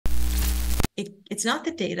it's not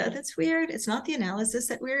the data that's weird. It's not the analysis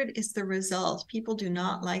that's weird. It's the result. People do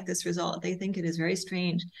not like this result. They think it is very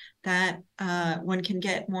strange that one can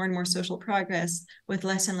get more and more social progress with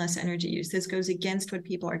less and less energy use. This goes against what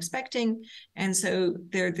people are expecting. And so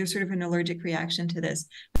there's sort of an allergic reaction to this.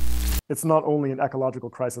 It's not only an ecological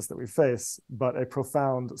crisis that we face, but a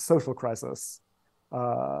profound social crisis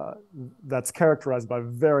that's characterized by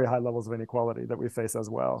very high levels of inequality that we face as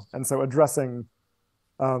well. And so addressing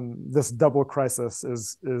this double crisis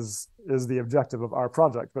is the objective of our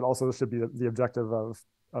project, but also should be the objective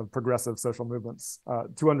of progressive social movements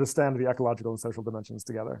to understand the ecological and social dimensions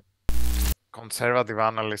together. Conservative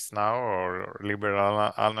analysts now, or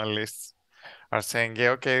liberal analysts, are saying, yeah,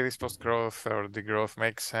 okay, this post-growth or degrowth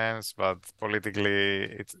makes sense, but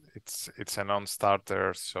politically it's a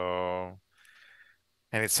non-starter. So,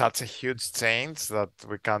 and it's such a huge change that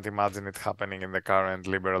we can't imagine it happening in the current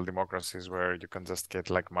liberal democracies, where you can just get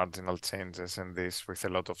like marginal changes in this with a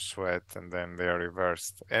lot of sweat and then they are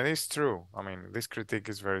reversed. And it's true. I mean, this critique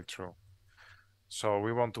is very true. So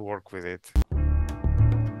we want to work with it.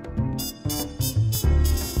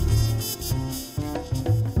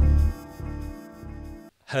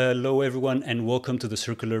 Hello, everyone, and welcome to the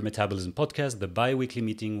Circular Metabolism Podcast, the bi-weekly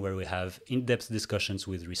meeting where we have in-depth discussions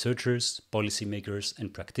with researchers, policymakers,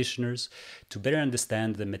 and practitioners to better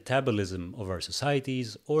understand the metabolism of our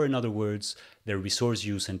societies, or in other words, their resource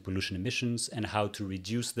use and pollution emissions, and how to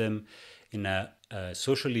reduce them in a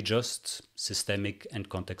socially just, systemic, and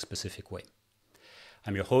context-specific way.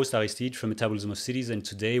 I'm your host, Aristide, from Metabolism of Cities, and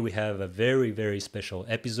today we have a very, very special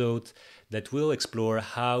episode that will explore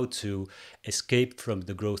how to escape from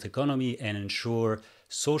the growth economy and ensure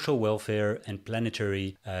social welfare and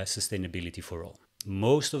planetary sustainability for all.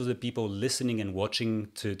 Most of the people listening and watching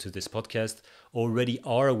to this podcast already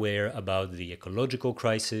are aware about the ecological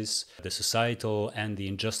crisis, the societal and the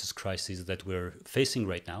injustice crisis that we're facing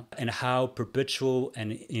right now, and how perpetual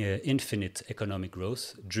and infinite economic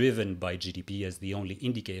growth, driven by GDP as the only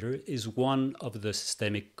indicator, is one of the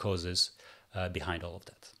systemic causes behind all of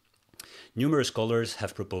that. Numerous scholars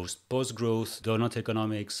have proposed post-growth, doughnut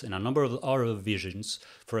economics, and a number of other visions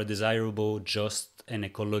for a desirable, just, and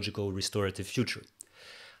ecological restorative future.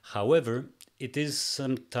 However, it is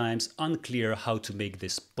sometimes unclear how to make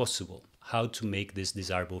this possible, how to make this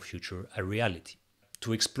desirable future a reality.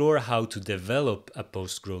 To explore how to develop a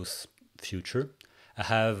post-growth future, I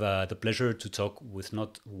have the pleasure to talk with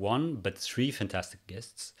not one, but three fantastic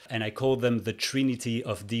guests, and I call them the Trinity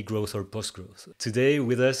of degrowth or post-growth. Today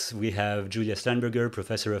with us, we have Julia Steinberger,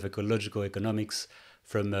 Professor of Ecological Economics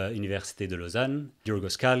from Université de Lausanne,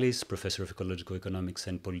 Giorgos Kallis, Professor of Ecological Economics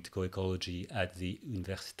and Political Ecology at the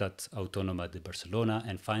Universitat Autonoma de Barcelona,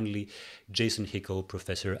 and finally, Jason Hickel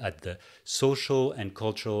Professor at the Social and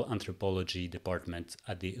Cultural Anthropology Department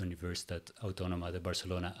at the Universitat Autonoma de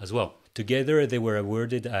Barcelona as well. Together, they were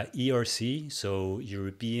awarded a ERC, so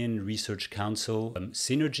European Research Council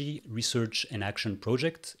Synergy Research and Action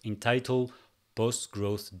Project, entitled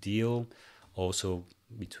Post-Growth Deal, also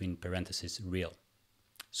between parentheses, real.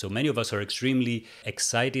 So many of us are extremely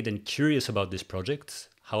excited and curious about this project.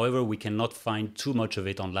 However, we cannot find too much of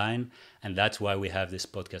it online, and that's why we have this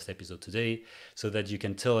podcast episode today, so that you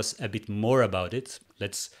can tell us a bit more about it.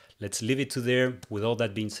 Let's leave it to there. With all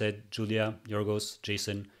that being said, Julia, Giorgos,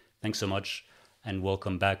 Jason, thanks so much, and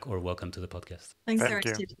welcome back, or welcome to the podcast. Thanks, Thank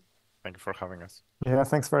you. Aristide. Thank you for having us. Yeah,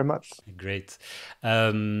 thanks very much. Great.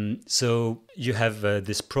 So you have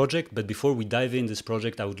this project, but before we dive in this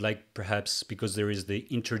project, I would like perhaps, because there is the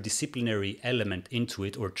interdisciplinary element into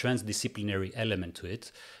it, or transdisciplinary element to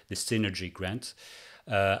it, the synergy grant,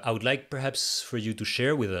 I would like perhaps for you to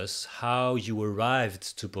share with us how you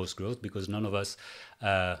arrived to post-growth, because none of us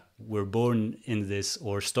were born in this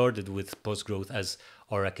or started with post-growth as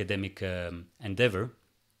our academic endeavor.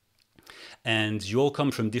 And you all come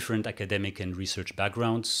from different academic and research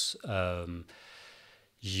backgrounds.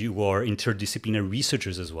 You are interdisciplinary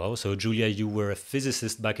researchers as well. So Julia, you were a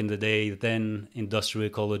physicist back in the day, then industrial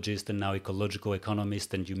ecologist, and now ecological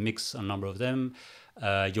economist, and you mix a number of them.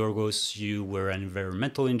 Giorgos, you were an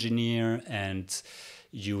environmental engineer, and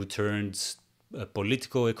you turned a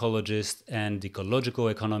political ecologist and ecological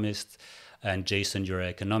economist. And Jason, you're an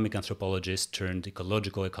economic anthropologist turned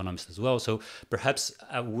ecological economist as well. So perhaps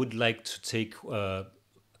I would like to take a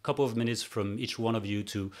couple of minutes from each one of you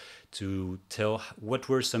to tell what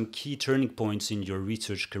were some key turning points in your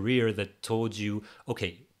research career that told you,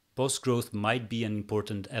 okay, post-growth might be an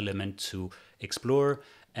important element to explore,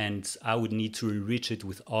 and I would need to enrich it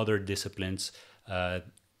with other disciplines, and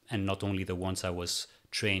not only the ones I was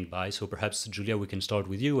trained by. So perhaps, Julia, we can start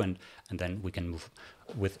with you, and then we can move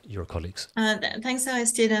with your colleagues. Thanks,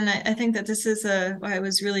 Aristide. And I think that this is why I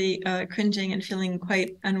was really cringing and feeling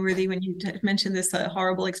quite unworthy when you mentioned this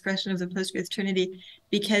horrible expression of the post-growth trinity,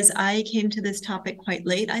 because I came to this topic quite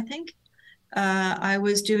late, I think. I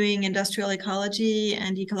was doing industrial ecology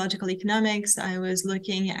and ecological economics. I was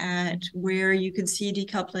looking at where you could see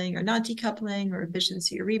decoupling or not decoupling, or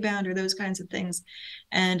efficiency or rebound, or those kinds of things.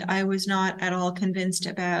 And I was not at all convinced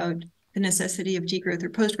about the necessity of degrowth or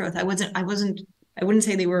post-growth. I wouldn't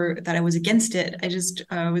say that I was against it. I just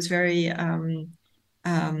was very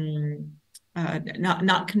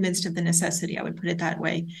not convinced of the necessity, I would put it that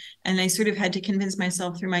way. And I sort of had to convince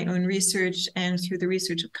myself through my own research and through the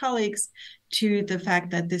research of colleagues to the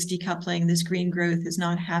fact that this decoupling, this green growth, is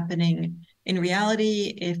not happening in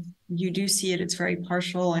reality. If you do see it, it's very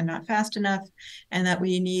partial and not fast enough, and that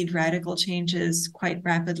we need radical changes quite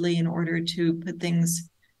rapidly in order to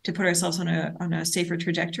put ourselves on a safer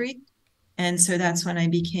trajectory. And so that's when I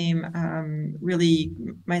became really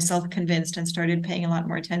myself convinced and started paying a lot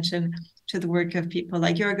more attention to the work of people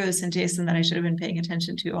like Giorgos and Jason that I should have been paying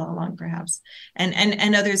attention to all along, perhaps,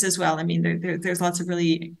 and others as well. I mean, there's lots of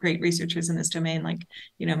really great researchers in this domain, like,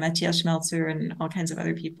 Matthias Schmelzer and all kinds of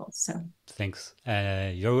other people. So thanks.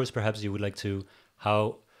 Giorgos, perhaps you would like to,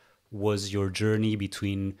 how was your journey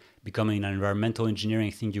between becoming an environmental engineer? I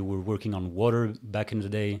think you were working on water back in the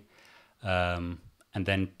day. And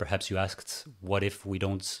then perhaps you asked, what if we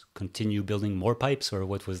don't continue building more pipes, or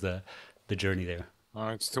what was the journey there? Oh,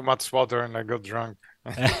 it's too much water and I got drunk.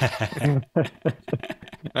 I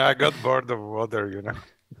got bored of water,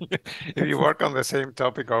 If you work on the same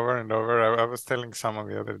topic over and over, I was telling someone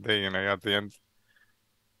the other day, at the end,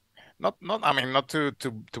 not to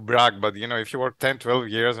brag, but, if you work 10, 12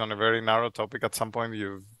 years on a very narrow topic, at some point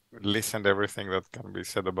you've listened to everything that can be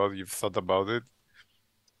said about it, you've thought about it.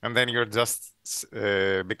 And then you're just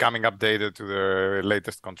becoming updated to the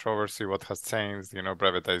latest controversy, what has changed,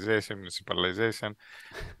 privatization, municipalization.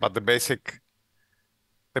 But the basic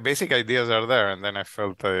ideas are there. And then I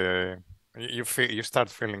felt you start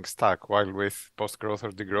feeling stuck. While with post-growth or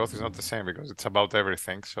degrowth, it's not the same, because it's about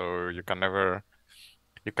everything. So you can never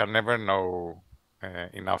know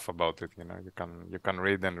enough about it. You can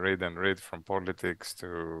read and read and read, from politics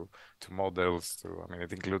to models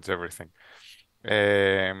it includes everything.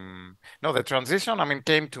 No, the transition,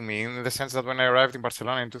 came to me in the sense that when I arrived in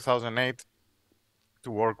Barcelona in 2008 to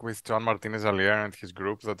work with Joan Martínez Alier and his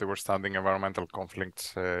group, that they were studying environmental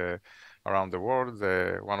conflicts around the world.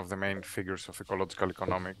 One of the main figures of ecological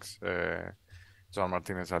economics, Joan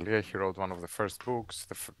Martínez Alier, he wrote one of the first books.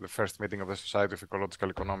 The first meeting of the Society of Ecological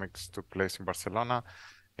Economics took place in Barcelona,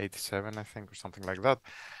 87, I think, or something like that.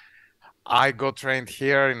 I got trained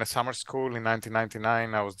here in a summer school in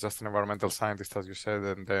 1999. I was just an environmental scientist, as you said,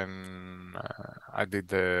 and then I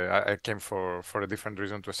came for a different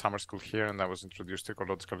reason to a summer school here, and I was introduced to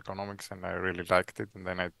ecological economics, and I really liked it. And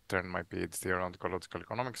then I turned my PhD around ecological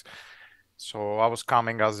economics. So I was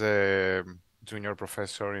coming as a junior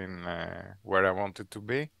professor in where I wanted to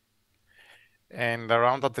be. And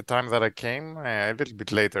around at the time that I came, a little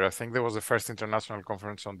bit later, I think there was the first international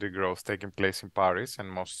conference on degrowth taking place in Paris,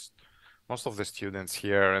 and most of the students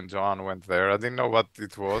here and Joan went there. I didn't know what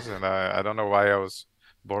it was, and I don't know why I was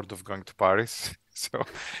bored of going to Paris. So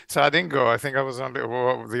I didn't go. I think I was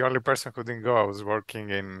the only person who didn't go. I was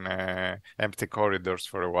working in empty corridors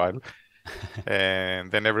for a while. And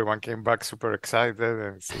then everyone came back super excited,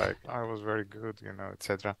 and it's like, oh, it was very good,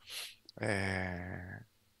 etc. And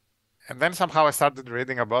then somehow I started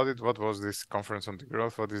reading about it. What was this conference on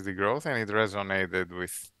degrowth? What is degrowth? And it resonated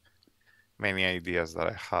with many ideas that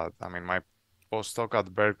I had. My postdoc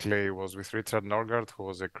at Berkeley was with Richard Norgaard, who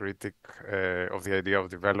was a critic of the idea of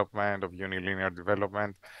development, of unilinear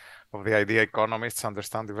development, of the idea economists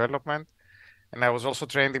understand development. And I was also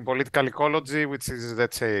trained in political ecology, which is,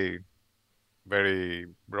 let's say, very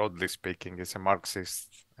broadly speaking, is a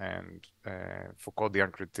Marxist and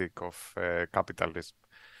Foucauldian critique of capitalism.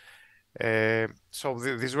 So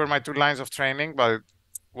these were my two lines of training, but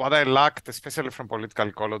what I lacked, especially from political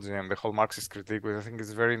ecology and the whole Marxist critique, which I think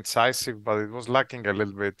is very incisive, but it was lacking a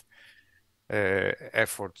little bit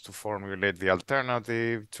effort to formulate the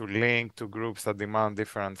alternative, to link to groups that demand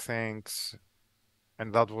different things.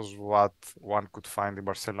 And that was what one could find in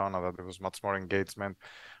Barcelona, that there was much more engagement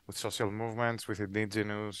with social movements, with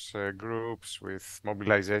indigenous groups, with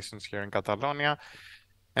mobilizations here in Catalonia.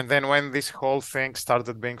 And then when this whole thing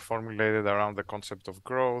started being formulated around the concept of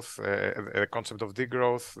growth, the concept of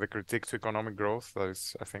degrowth, the critique to economic growth, that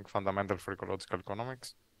is, I think, fundamental for ecological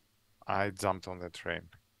economics, I jumped on the train.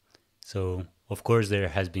 So of course, there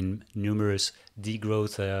has been numerous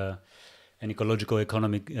degrowth and ecological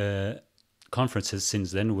economic conferences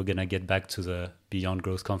since then. We're going to get back to the Beyond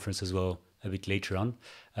Growth conference as well a bit later on.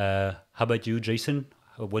 How about you, Jason?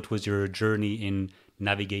 What was your journey in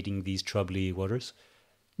navigating these troubling waters?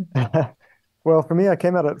 Well, for me, I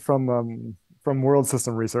came at it from world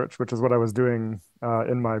system research, which is what I was doing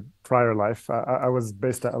in my prior life. I was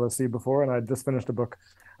based at LSE before, and I just finished a book.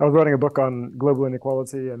 I was writing a book on global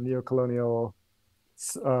inequality and neo-colonial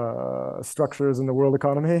structures in the world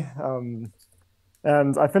economy.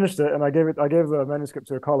 And I finished it, and I gave the manuscript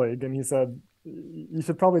to a colleague, and he said, you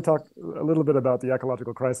should probably talk a little bit about the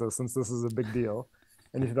ecological crisis, since this is a big deal,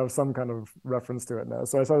 and you should have some kind of reference to it now.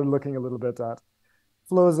 So I started looking a little bit at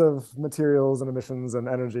flows of materials and emissions and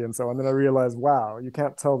energy and so on. Then I realized, wow, you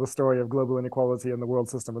can't tell the story of global inequality in the world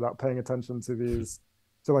system without paying attention to these,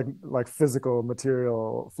 to like physical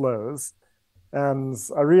material flows. And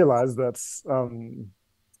I realized that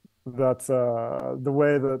the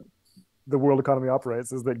way that the world economy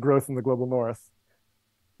operates is that growth in the global north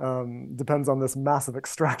depends on this massive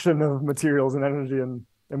extraction of materials and energy and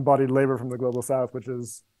embodied labor from the global south, which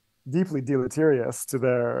is deeply deleterious to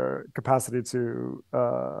their capacity to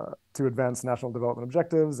advance national development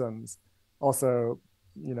objectives, and also,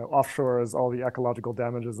 offshores all the ecological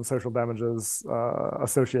damages and social damages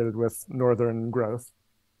associated with northern growth.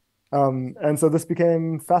 And so this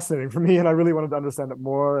became fascinating for me, and I really wanted to understand it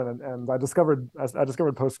more. And I discovered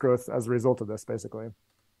post-growth as a result of this. Basically,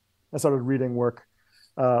 I started reading work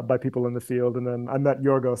by people in the field, and then I met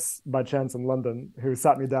Giorgos by chance in London, who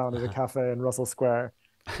sat me down at a cafe in Russell Square,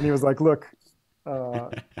 and he was like, "Look,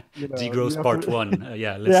 degrowth part one.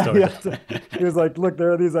 Let's start." He was like, "Look,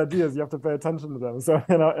 there are these ideas. You have to pay attention to them." So,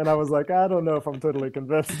 and I was like, "I don't know if I'm totally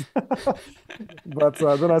convinced." But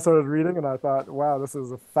then I started reading, and I thought, "Wow, this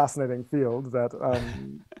is a fascinating field that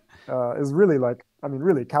is really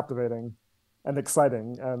really captivating and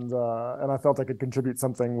exciting." And I felt I could contribute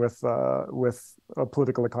something with a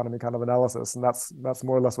political economy kind of analysis, and that's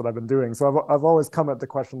more or less what I've been doing. So I've always come at the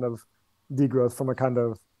question of degrowth from a kind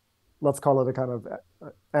of, let's call it a kind of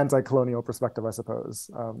anti-colonial perspective, I suppose.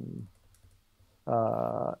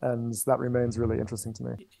 And that remains really interesting to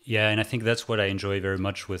me. Yeah, and I think that's what I enjoy very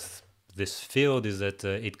much with this field, is that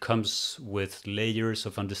it comes with layers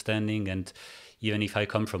of understanding. And even if I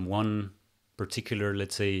come from one particular,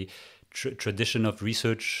 let's say, tradition of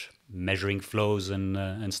research, measuring flows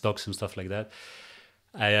and stocks and stuff like that,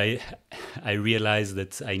 I realize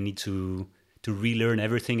that I need to relearn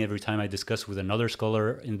everything every time I discuss with another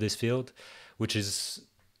scholar in this field, which is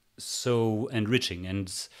so enriching.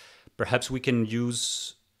 And perhaps we can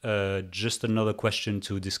use just another question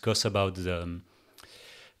to discuss about the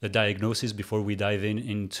diagnosis before we dive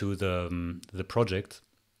into the project.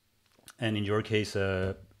 And in your case,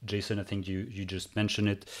 Jason, I think you just mentioned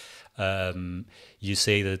it. You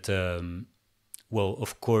say that, well,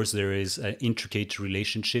 of course, there is an intricate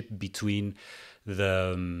relationship between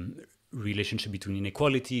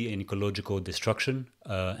inequality and ecological destruction,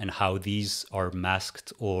 and how these are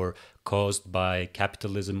masked or caused by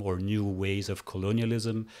capitalism or new ways of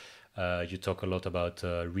colonialism. You talk a lot about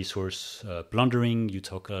resource plundering. You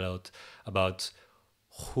talk a lot about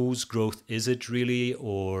whose growth is it really,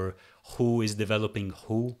 or who is developing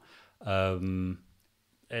who.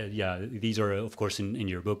 These are, of course, in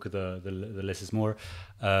your book, the less is more.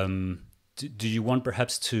 Do you want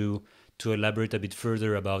perhaps to elaborate a bit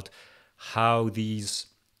further about how these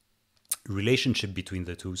relationship between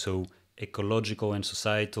the two, so ecological and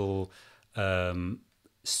societal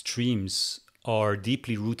streams, are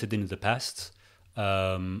deeply rooted in the past,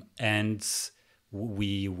 and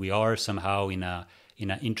we are somehow in a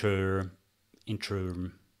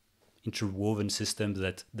interwoven system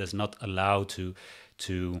that does not allow to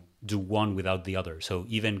do one without the other. So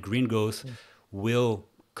even green growth will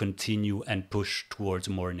continue and push towards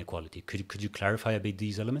more inequality. Could you clarify a bit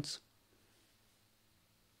these elements?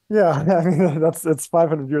 Yeah, I mean, it's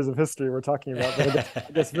 500 years of history we're talking about. But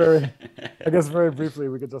I guess very briefly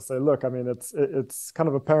we could just say, look, I mean, it's kind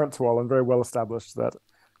of apparent to all and very well established that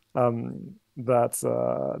that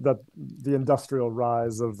the industrial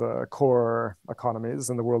rise of the core economies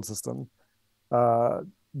in the world system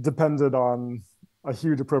depended on a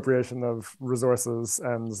huge appropriation of resources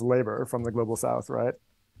and labor from the global south, right?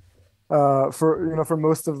 For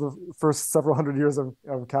most of the first several hundred years of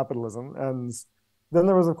capitalism. And then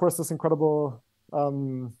there was, of course, this incredible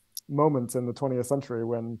moment in the 20th century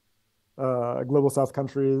when global south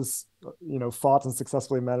countries, fought and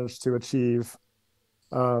successfully managed to achieve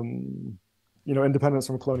independence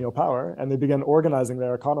from colonial power, and they began organizing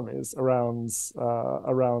their economies around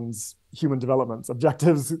human development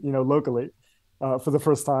objectives, locally. for the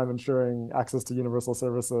first time ensuring access to universal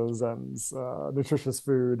services and nutritious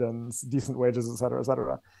food and decent wages, et cetera, et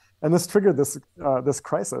cetera. And this triggered this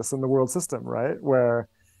crisis in the world system, right, where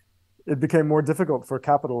it became more difficult for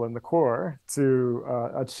capital in the core to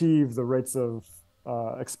achieve the rates of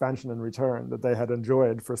expansion and return that they had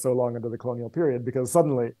enjoyed for so long under the colonial period, because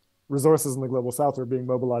suddenly resources in the global south are being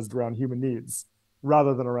mobilized around human needs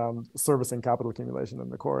rather than around servicing capital accumulation in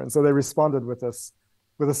the core. And so they responded with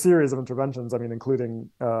a series of interventions, I mean, including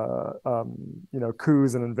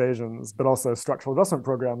coups and invasions, but also structural adjustment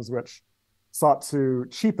programs, which sought to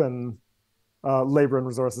cheapen labor and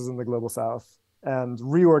resources in the global south and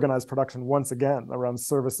reorganize production once again around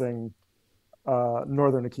servicing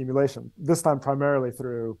northern accumulation, this time primarily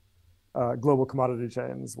through global commodity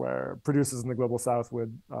chains, where producers in the global south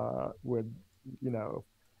would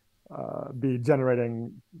be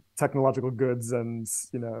generating technological goods and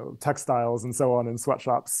textiles and so on in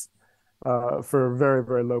sweatshops for very,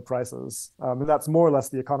 very low prices. And that's more or less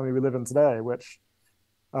the economy we live in today, which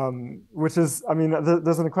is, I mean,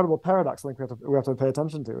 there's an incredible paradox I think we have to pay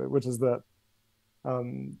attention to, which is that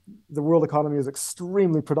the world economy is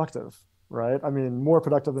extremely productive, right? I mean, more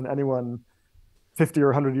productive than anyone 50 or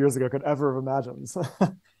 100 years ago could ever have imagined.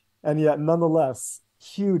 And yet, nonetheless,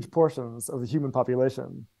 huge portions of the human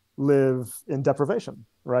population live in deprivation,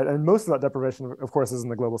 right? And most of that deprivation, of course, is in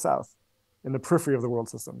the global south, in the periphery of the world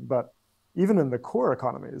system. But even in the core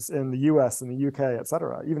economies, in the US and the UK, et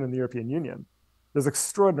cetera, even in the European Union, there's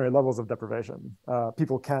extraordinary levels of deprivation.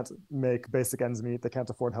 People can't make basic ends meet. They can't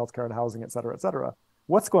afford healthcare and housing, et cetera, et cetera.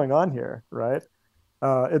 What's going on here, right?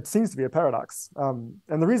 It seems to be a paradox. And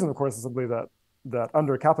the reason, of course, is simply that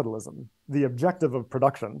under capitalism, the objective of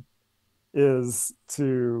production is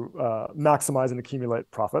to maximize and accumulate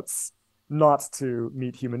profits, not to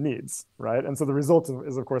meet human needs, right? And so the result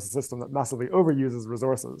is, of course, a system that massively overuses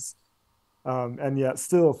resources and yet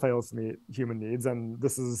still fails to meet human needs. And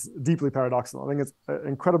this is deeply paradoxical. I think it's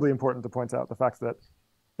incredibly important to point out the fact that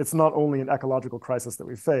it's not only an ecological crisis that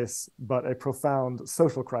we face, but a profound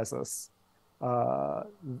social crisis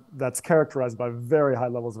that's characterized by very high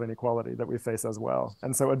levels of inequality that we face as well.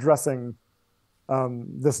 And so addressing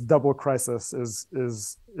this double crisis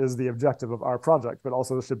is the objective of our project, but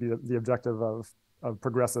also should be the objective of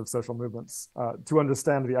progressive social movements to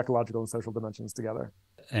understand the ecological and social dimensions together.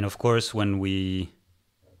 And of course, when we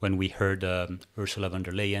heard Ursula von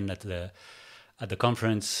der Leyen at the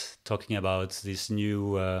conference talking about this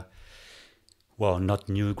new, not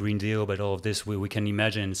new Green Deal, but all of this, we can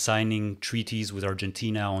imagine signing treaties with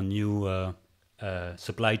Argentina on new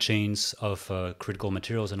supply chains of critical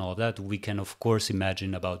materials and all of that. We can, of course,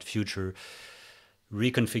 imagine about future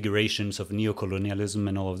reconfigurations of neocolonialism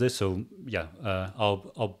and all of this. So yeah,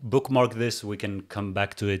 I'll bookmark this. We can come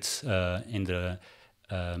back to it in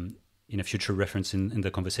a future reference in the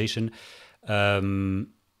conversation.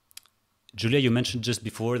 Julia, you mentioned just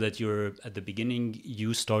before that at the beginning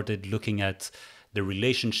you started looking at the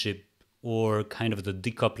relationship or kind of the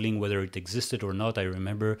decoupling, whether it existed or not. I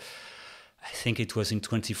remember, I think it was in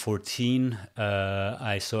 2014,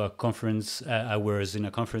 I saw a conference, I was in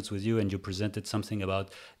a conference with you and you presented something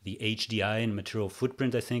about the HDI and material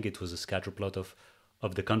footprint. I think it was a scatter plot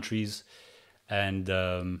of the countries. And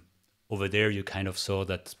over there you kind of saw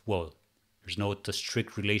that, there's not a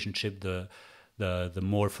strict relationship. The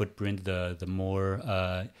more footprint, the more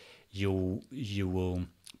you will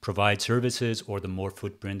provide services, or the more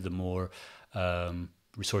footprint, the more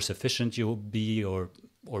resource efficient you will be, or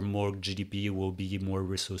more GDP will be more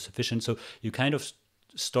resource efficient. So you kind of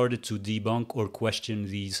started to debunk or question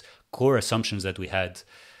these core assumptions that we had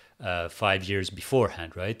 5 years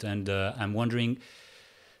beforehand, right? And I'm wondering,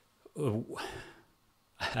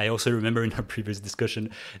 I also remember in our previous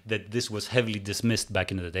discussion that this was heavily dismissed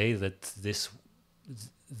back in the day, that this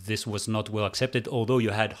was not well accepted, although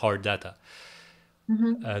you had hard data.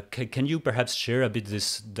 Mm-hmm. Can you perhaps share a bit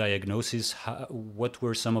this diagnosis? What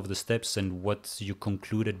were some of the steps and what you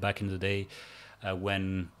concluded back in the day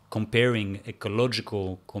when comparing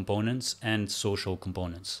ecological components and social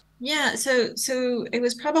components? Yeah, so it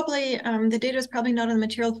was probably, the data was probably not on the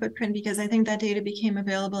material footprint, because I think that data became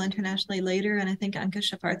available internationally later, and I think Anke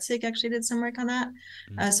Schafarczyk actually did some work on that.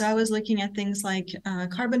 Mm-hmm. So I was looking at things like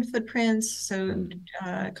carbon footprints, so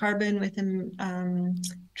carbon within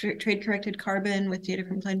trade-corrected carbon with data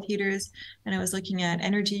from Glenn Peters, and I was looking at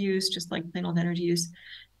energy use, just like plain old energy use.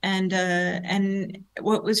 And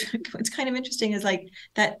what's kind of interesting is like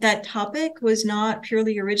that topic was not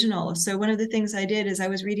purely original. So one of the things I did is I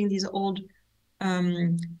was reading these old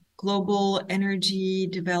global energy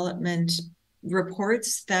development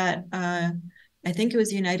reports that I think it was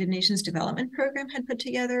the United Nations Development Program had put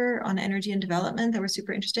together on energy and development that were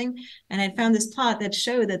super interesting. And I found this plot that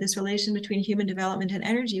showed that this relation between human development and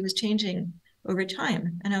energy was changing over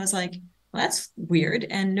time. And I was like, well, that's weird.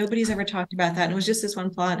 And nobody's ever talked about that. And it was just this one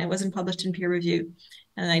plot, and it wasn't published in peer review.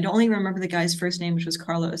 And I only remember the guy's first name, which was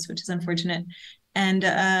Carlos, which is unfortunate. And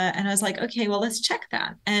I was like, okay, well, let's check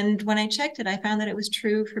that. And when I checked it, I found that it was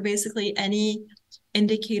true for basically any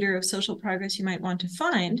indicator of social progress you might want to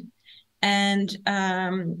find. And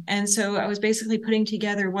so I was basically putting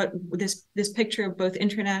together what this picture of both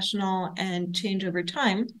international and change over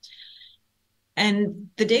time. And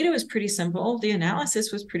the data was pretty simple. The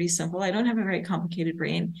analysis was pretty simple. I don't have a very complicated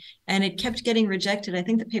brain. And it kept getting rejected. I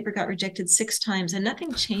think the paper got rejected 6 times, and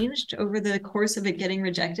nothing changed over the course of it getting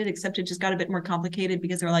rejected, except it just got a bit more complicated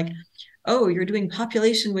because they're like, oh, you're doing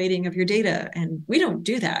population weighting of your data, and we don't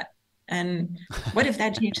do that. And what if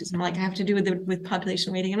that changes? I'm like, I have to do with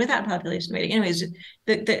population weighting and without population weighting. Anyways,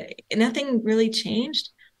 nothing really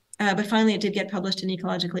changed. But finally, it did get published in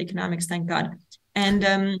Ecological Economics, thank God.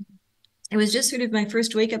 And it was just sort of my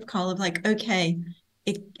first wake-up call of like, okay,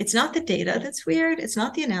 it's not the data that's weird. It's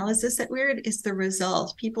not the analysis that's weird. It's the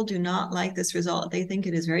result. People do not like this result. They think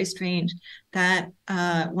it is very strange that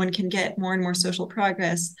one can get more and more social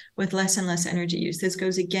progress with less and less energy use. This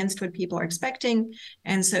goes against what people are expecting.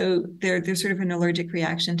 And so there's sort of an allergic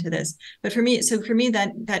reaction to this. But for me,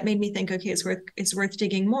 that made me think, okay, it's worth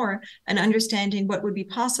digging more and understanding what would be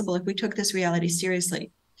possible if we took this reality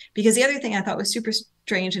seriously. Because the other thing I thought was super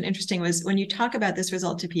strange and interesting was when you talk about this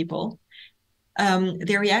result to people,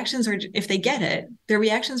 their reactions are, if they get it, their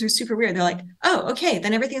reactions are super weird. They're like, oh, okay,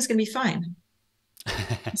 then everything's going to be fine.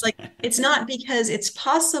 It's like, it's not because it's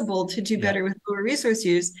possible to do better with lower resource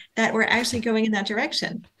use that we're actually going in that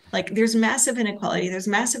direction. Like there's massive inequality, there's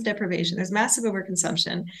massive deprivation, there's massive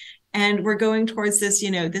overconsumption. And we're going towards this,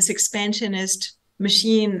 this expansionist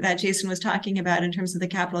machine that Jason was talking about in terms of the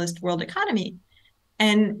capitalist world economy.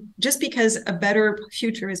 And just because a better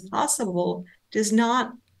future is possible does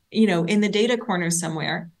not, in the data corner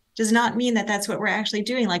somewhere, does not mean that that's what we're actually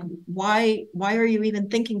doing. Like, why are you even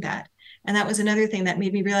thinking that? And that was another thing that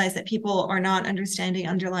made me realize that people are not understanding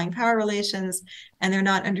underlying power relations, and they're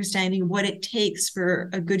not understanding what it takes for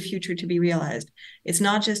a good future to be realized. It's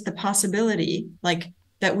not just the possibility, like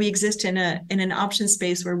that we exist in an option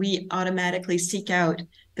space where we automatically seek out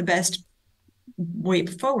the best way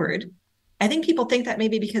forward. I think people think that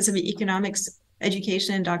maybe because of the economics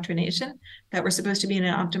education indoctrination that we're supposed to be in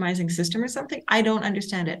an optimizing system or something. I don't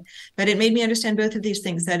understand it, but it made me understand both of these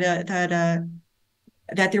things, that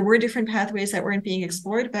there were different pathways that weren't being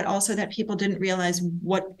explored, but also that people didn't realize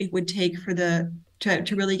what it would take for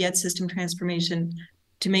to really get system transformation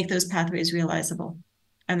to make those pathways realizable.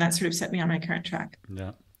 And that sort of set me on my current track.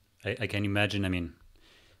 Yeah, I can imagine. I mean,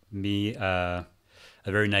 me, a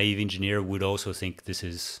very naive engineer, would also think this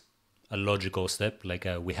is a logical step. Like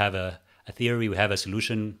we have a theory, we have a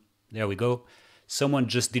solution, there we go. Someone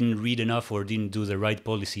just didn't read enough or didn't do the right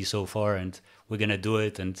policy so far, and we're gonna do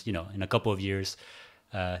it, and in a couple of years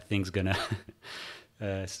things gonna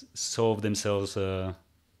solve themselves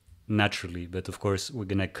naturally. But of course we're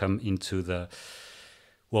gonna come into the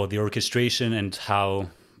orchestration and how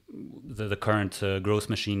the current growth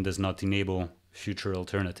machine does not enable future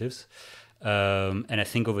alternatives. And I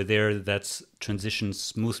think over there that's transitions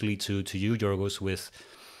smoothly to you, Giorgos, with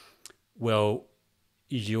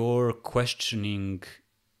your questioning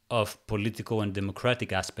of political and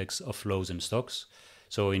democratic aspects of flows and stocks.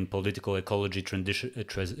 So in political ecology,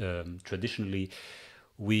 traditionally,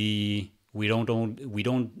 we don't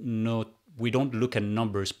look at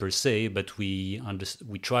numbers per se, but we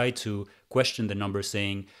try to question the numbers,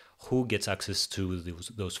 saying who gets access to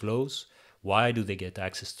those flows. Why do they get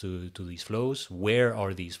access to these flows? Where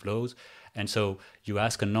are these flows? And so you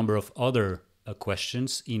ask a number of other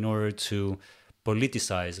questions in order to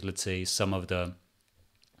politicize, let's say, some of the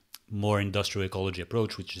more industrial ecology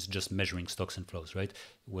approach, which is just measuring stocks and flows, right?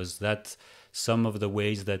 Was that some of the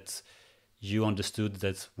ways that you understood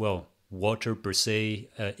that, water per se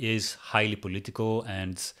is highly political,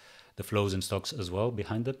 and the flows and stocks as well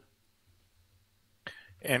behind it?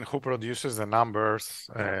 And who produces the numbers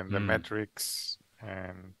and the metrics,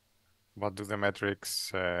 and what do the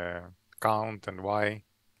metrics count and why?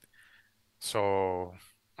 So,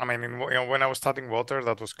 I mean, when I was studying water,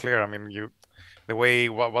 that was clear. I mean, the way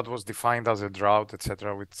what was defined as a drought,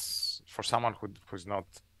 etc. For someone who's not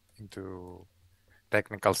into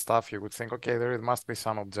technical stuff, you would think, okay, there must be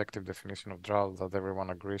some objective definition of drought that everyone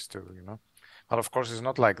agrees to, But of course, it's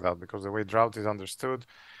not like that, because the way drought is understood,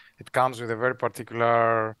 it comes with a very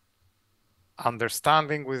particular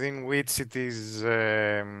understanding within which it is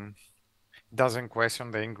doesn't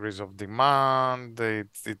question the increase of demand. It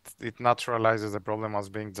naturalizes the problem as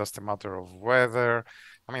being just a matter of weather.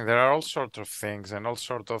 I mean, there are all sorts of things and all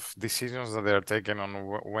sorts of decisions that they are taken on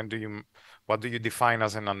what do you define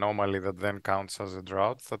as an anomaly that then counts as a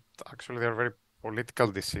drought, that actually they're very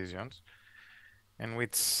political decisions, and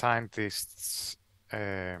which scientists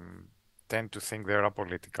tend to think they're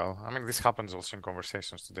apolitical. I mean, this happens also in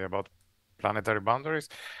conversations today about planetary boundaries,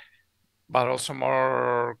 but also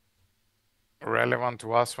more relevant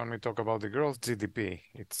to us when we talk about the growth, GDP.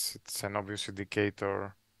 It's an obvious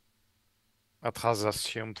indicator that has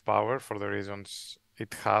assumed power for the reasons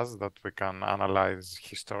it has, that we can analyze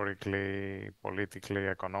historically, politically,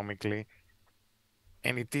 economically.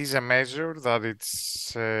 And it is a measure that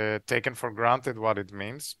it's taken for granted what it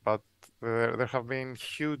means, but there have been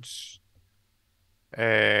huge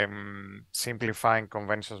simplifying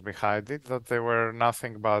conventions behind it, that they were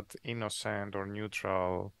nothing but innocent or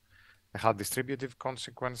neutral. They had distributive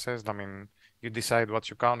consequences. I mean, you decide what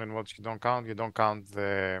you count and what you don't count. You don't count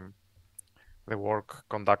the work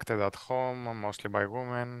conducted at home, mostly by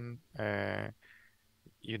women.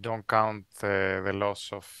 You don't count the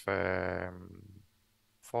loss of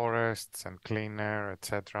forests and clean air,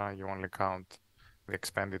 etc. You only count the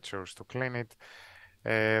expenditures to clean it.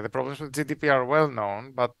 The problems with GDP are well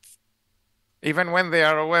known, but even when they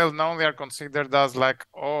are well known, they are considered as like,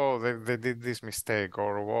 oh, they did this mistake,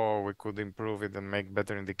 or whoa, we could improve it and make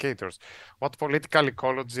better indicators. What political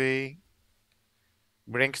ecology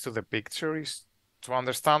brings to the picture is to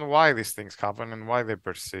understand why these things happen and why they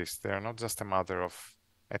persist. They are not just a matter of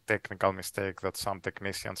a technical mistake that some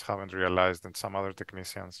technicians haven't realized and some other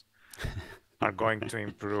technicians are going to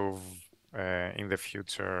improve in the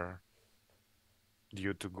future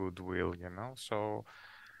due to goodwill, you know? So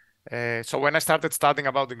when I started studying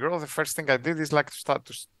about the growth, the first thing I did is like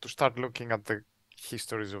to start looking at the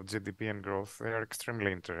histories of GDP and growth. They are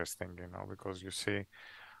extremely interesting, you know, because you see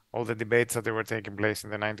all the debates that they were taking place in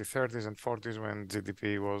the 1930s and 40s when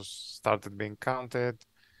GDP was started being counted.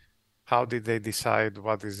 How did they decide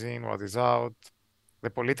what is in, what is out? The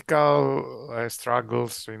political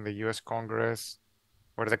struggles in the US Congress,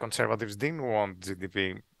 where the conservatives didn't want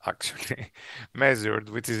GDP actually measured,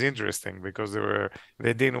 which is interesting because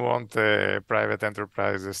they didn't want private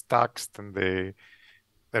enterprises taxed, and the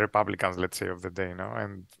Republicans, let's say, of the day, you know,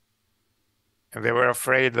 and they were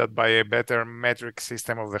afraid that by a better metric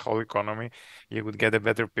system of the whole economy, you would get a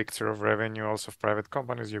better picture of revenue also of private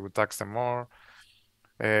companies, you would tax them more.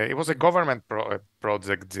 It was a government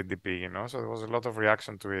project, GDP, you know, so there was a lot of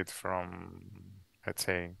reaction to it from, let's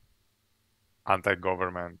say,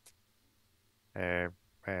 anti-government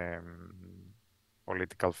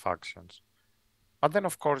political factions. But then,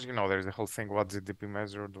 of course, you know, there's the whole thing, what GDP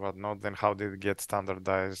measured, what not, then how did it get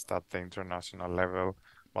standardized at the international level?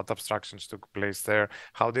 What abstractions took place there?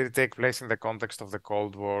 How did it take place in the context of the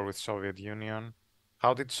Cold War with Soviet Union?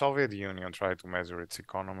 How did Soviet Union try to measure its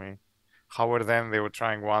economy? How were then they were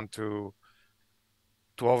trying one to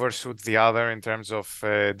overshoot the other in terms of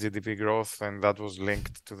GDP growth, and that was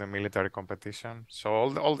linked to the military competition. So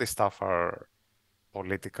all this stuff are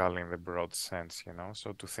political in the broad sense, you know.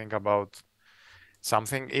 So to think about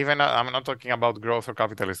something, even I'm not talking about growth or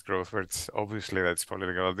capitalist growth, where it's obviously that's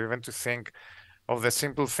political, but even to think of the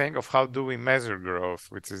simple thing of how do we measure growth,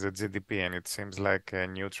 which is a GDP, and it seems like a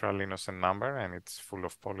neutral, innocent number, and it's full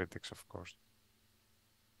of politics, of course.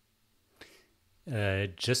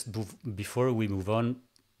 Just before we move on,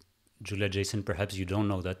 Julia, Jason, perhaps you don't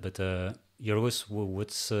know that, but Giorgos,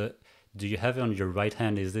 what's do you have on your right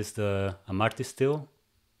hand? Is this the Amartys still?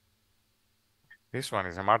 This one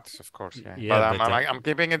is Amartys, of course, yeah. But I'm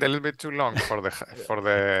keeping it a little bit too long for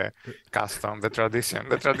the custom, the tradition.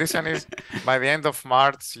 The tradition is by the end of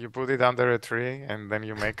March you put it under a tree and then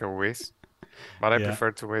you make a wish. But I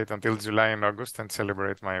prefer to wait until July and August and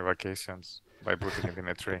celebrate my vacations by putting it in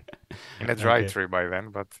a tree, in a dry tree by then.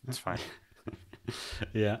 But it's fine.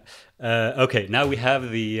 Yeah. Okay. Now we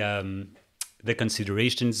have the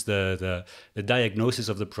considerations, the diagnosis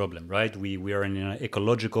of the problem, right? We are in an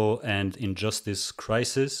ecological and injustice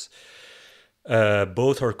crisis.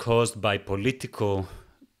 Both are caused by political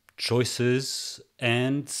choices,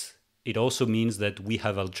 and it also means that we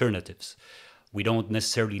have alternatives. We don't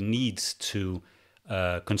necessarily need to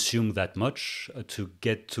consume that much to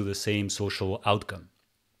get to the same social outcome.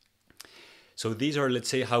 So these are, let's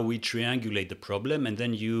say, how we triangulate the problem, and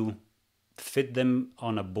then you fit them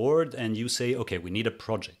on a board and you say, okay, we need a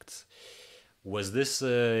project. Was this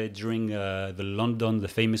during the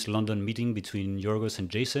famous London meeting between Giorgos and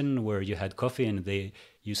Jason, where you had coffee and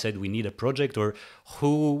you said we need a project, or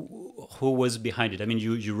who was behind it? I mean,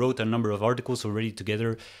 you wrote a number of articles already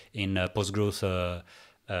together in post-growth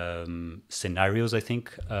scenarios, I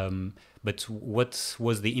think. But what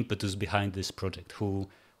was the impetus behind this project? Who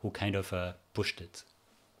kind of pushed it?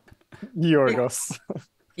 Giorgos.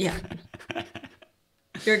 Yeah.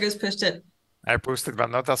 Giorgos pushed it. I pushed it,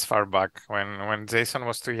 but not as far back. When Jason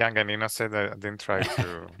was too young and innocent, I didn't try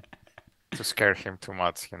to scare him too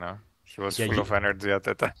much, you know. He was full of energy at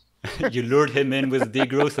that time. You lured him in with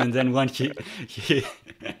degrowth, and then when he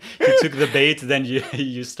took the bait, then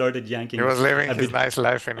you started yanking. He was living his nice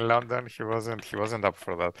life in London. He wasn't up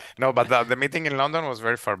for that. No, but the meeting in London was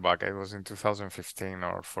very far back. It was in 2015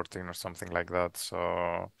 or 14 or something like that.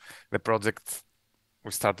 So the project,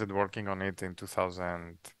 we started working on it in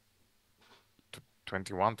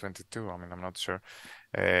 2021, 22. I mean, I'm not sure.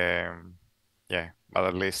 Yeah, but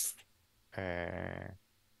at least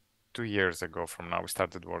 2 years ago from now, we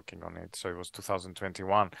started working on it. So it was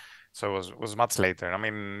 2021. So it was much later. I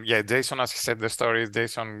mean, yeah, Jason, as he said, the story is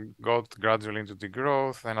Jason got gradually into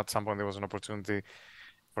degrowth. And at some point, there was an opportunity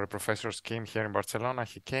for a professor scheme here in Barcelona.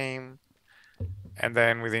 He came. And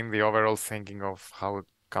then within the overall thinking of how it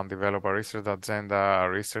can develop a research agenda, a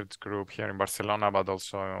research group here in Barcelona, but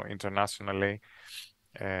also internationally,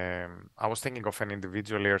 I was thinking of an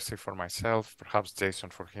individual ERC for myself, perhaps Jason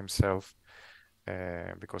for himself.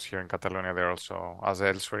 Because here in Catalonia, there also, as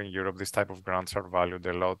elsewhere in Europe, this type of grants are valued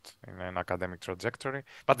a lot in an academic trajectory.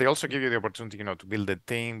 But they also give you the opportunity, you know, to build a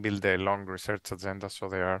team, build a long research agenda. So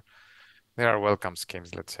they are welcome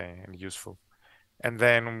schemes, let's say, and useful. And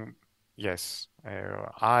then, yes,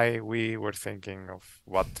 we were thinking of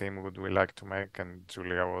what team would we like to make, and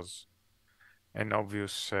Julia was an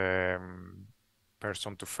obvious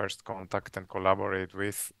person to first contact and collaborate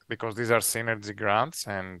with, because these are synergy grants,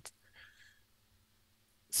 and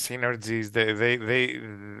synergies,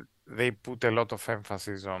 they put a lot of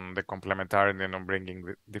emphasis on the complementarity and on bringing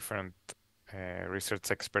the different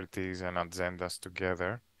research expertise and agendas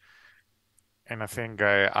together. And I think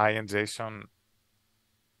I and Jason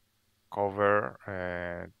cover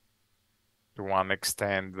to one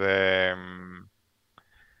extent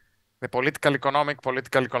the political economic,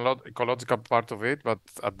 ecological part of it, but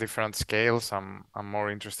at different scales. I'm more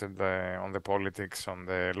interested on the politics, on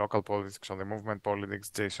the local politics, on the movement politics.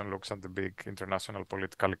 Jason looks at the big international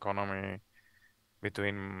political economy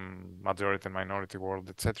between majority and minority world,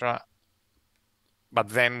 etc. But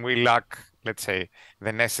then we lack, let's say,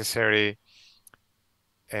 the necessary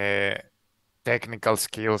technical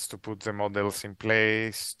skills to put the models in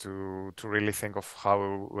place, to really think of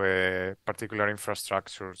how particular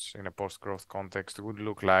infrastructures in a post-growth context would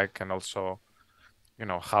look like, and also, you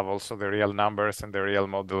know, have also the real numbers and the real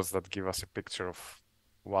models that give us a picture of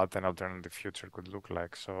what an alternative future could look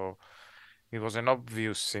like. So it was an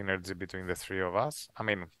obvious synergy between the three of us. I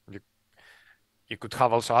mean, you could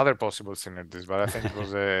have also other possible synergies, but I think it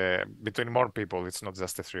was between more people. It's not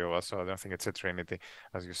just the three of us, so I don't think it's a trinity,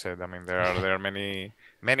 as you said. I mean, there are many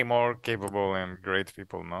more capable and great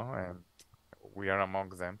people now, and we are among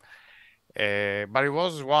them. But it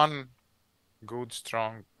was one good,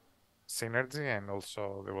 strong synergy, and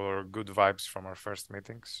also there were good vibes from our first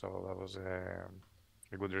meeting, so that was a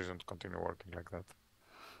good reason to continue working like that.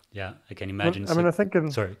 Yeah, I can imagine. I mean, I think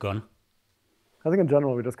sorry, go on. I think in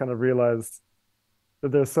general, we just kind of realized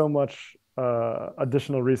that there's so much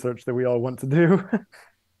additional research that we all want to do.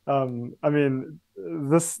 I mean,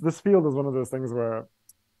 this field is one of those things where,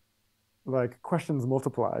 like, questions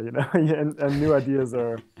multiply, you know, and new ideas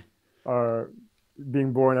are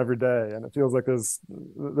being born every day, and it feels like there's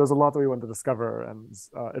a lot that we want to discover, and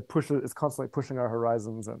it's constantly pushing our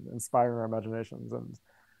horizons and inspiring our imaginations. And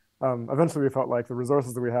eventually, we felt like the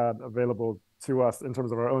resources that we had available to us in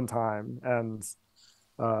terms of our own time and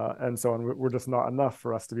so on were just not enough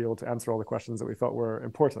for us to be able to answer all the questions that we felt were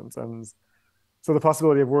important. And so the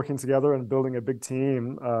possibility of working together and building a big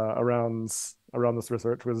team around this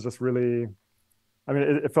research was just really, I mean,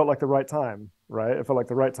 it felt like the right time, right? It felt like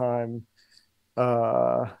the right time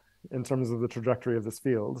in terms of the trajectory of this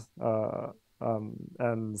field.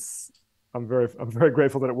 And I'm very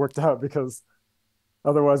grateful that it worked out, because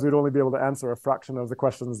otherwise we'd only be able to answer a fraction of the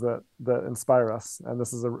questions that inspire us. And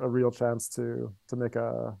this is a real chance to make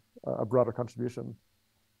a broader contribution.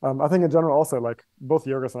 I think in general also, like, both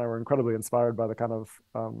Giorgos and I were incredibly inspired by the kind of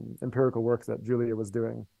empirical work that Julia was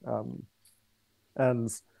doing. And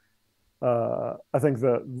I think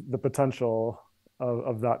the potential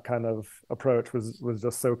of that kind of approach was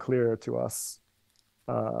just so clear to us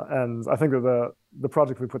And I think that the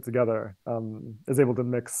project we put together is able to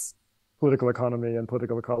mix political economy and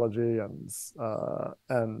political ecology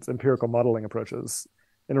and empirical modeling approaches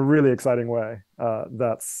in a really exciting way.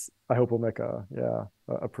 That's, I hope, will make a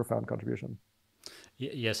profound contribution.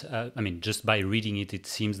 Yes, I mean, just by reading it, it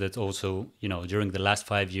seems that also, during the last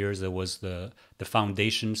 5 years, there was the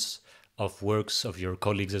foundations of works of your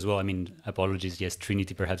colleagues as well. I mean, apologies, yes,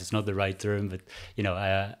 Trinity perhaps it's not the right term, but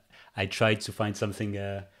I tried to find something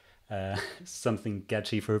something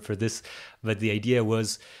catchy for this. But the idea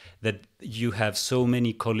was that you have so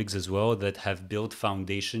many colleagues as well that have built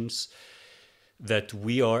foundations that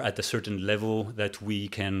we are at a certain level that we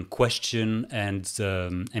can question and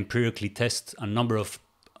empirically test a number of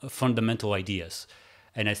fundamental ideas.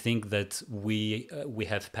 And I think that we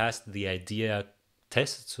have passed the idea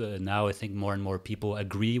tests. Now I think more and more people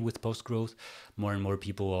agree with post-growth. More and more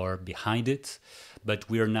people are behind it. But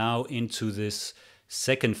we are now into this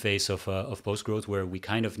second phase of post-growth where we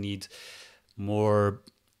kind of need more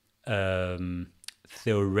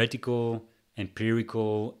theoretical,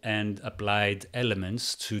 empirical and applied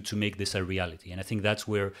elements to make this a reality. And I think that's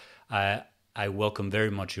where I welcome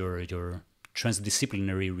very much your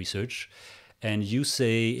transdisciplinary research. And you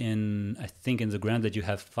say I think in the grant that you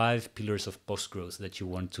have 5 pillars of post-growth that you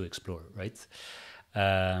want to explore, right?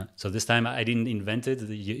 So this time I didn't invent it.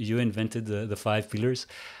 You invented the 5 pillars.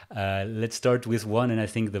 Let's start with one. And I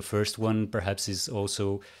think the first one perhaps is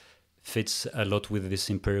also fits a lot with this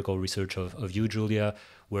empirical research of you, Julia,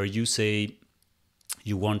 where you say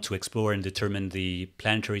you want to explore and determine the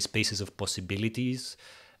planetary spaces of possibilities,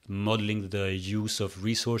 modeling the use of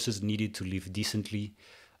resources needed to live decently,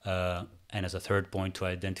 and as a third point, to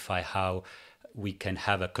identify how we can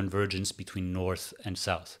have a convergence between North and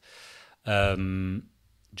South.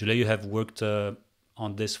 Julia, you have worked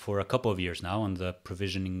on this for a couple of years now, on the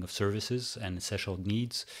provisioning of services and essential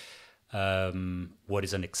needs. What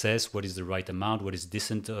is an excess? What is the right amount? What is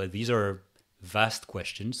decent? These are vast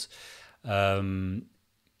questions.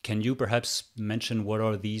 Can you perhaps mention what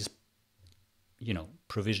are these,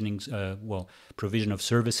 provision of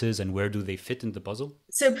services and where do they fit in the puzzle?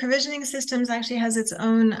 So provisioning systems actually has its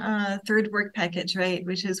own third work package, right?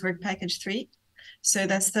 Which is work package 3. So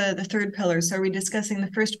that's the third pillar. So are we discussing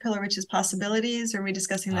the first pillar, which is possibilities, or are we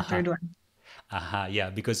discussing the third one? Yeah,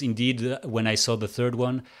 because indeed, when I saw the third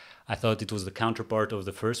one, I thought it was the counterpart of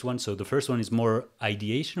the first one. So the first one is more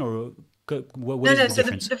ideation, or what is the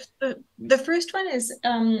difference? The first one is,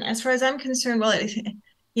 as far as I'm concerned, well,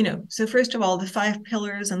 so first of all, the 5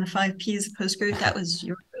 pillars and the 5 Ps of post-growth, that was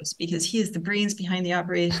Giorgos, because he is the brains behind the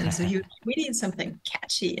operation. So we need something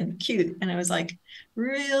catchy and cute. And I was like,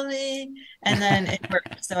 really? And then it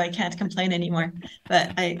worked, so I can't complain anymore.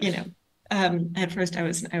 But at first I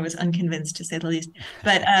was unconvinced, to say the least.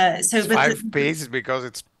 But so 5 Ps because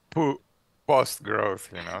it's post-growth,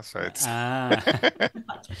 so it's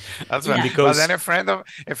that's why. Because... But then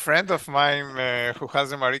a friend of mine who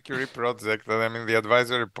has a Marie Curie project that I'm in the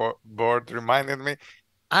advisory board reminded me,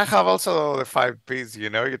 I have also the 5 Ps, you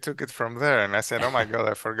took it from there. And I said, oh my God,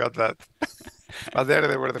 I forgot that. But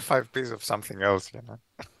there were the 5 Ps of something else,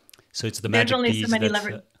 So it's the magic piece. So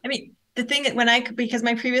many the thing that because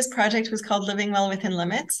my previous project was called Living Well Within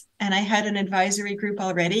Limits, and I had an advisory group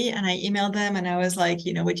already, and I emailed them and I was like,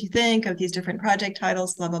 what do you think of these different project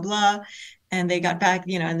titles, blah, blah, blah. And they got back,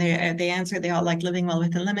 and they answered, they all like Living Well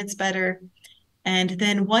Within Limits better. And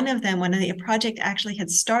then one of them, when the project actually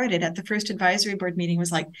had started at the first advisory board meeting,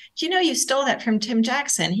 was like, you stole that from Tim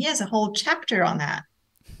Jackson. He has a whole chapter on that.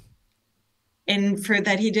 And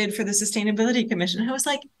that he did for the Sustainability Commission. And I was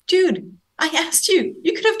like, dude, I asked you.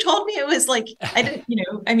 You could have told me. It was like, I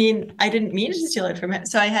didn't, I didn't mean to steal it from it.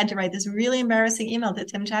 So I had to write this really embarrassing email to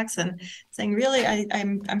Tim Jackson saying, really,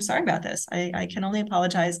 I'm sorry about this. I can only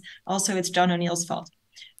apologize. Also, it's John O'Neill's fault.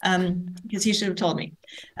 Because he should have told me.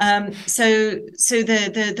 So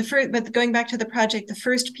the first, but going back to the project, the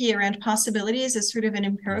first P around possibilities is sort of an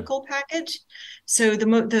empirical package. So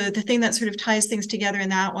the thing that sort of ties things together in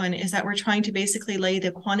that one is that we're trying to basically lay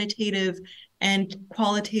the quantitative and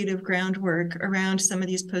qualitative groundwork around some of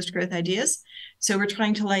these post-growth ideas. So we're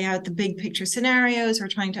trying to lay out the big picture scenarios. We're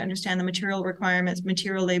trying to understand the material requirements,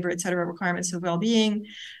 material, labor, et cetera, requirements of well-being,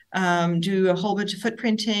 do a whole bunch of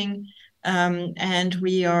footprinting. And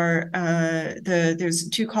we are, there's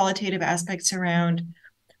 2 qualitative aspects around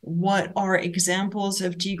what are examples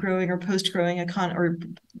of degrowing or post-growing or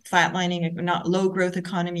flatlining, not low growth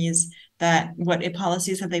economies, what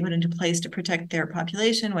policies have they put into place to protect their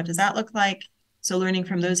population? What does that look like? So learning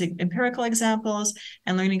from those empirical examples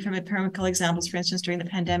and learning from empirical examples, for instance, during the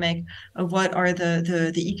pandemic, of what are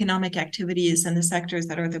the economic activities and the sectors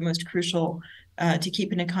that are the most crucial to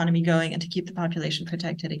keep an economy going and to keep the population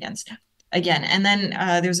protected again. And then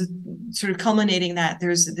there's a sort of culminating that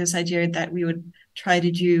there's this idea that we would try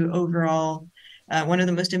to do overall one of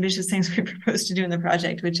the most ambitious things we propose to do in the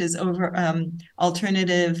project, which is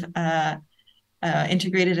alternative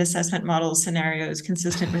integrated assessment model scenarios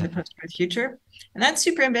consistent with a post-growth future. And that's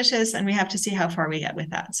super ambitious, and we have to see how far we get with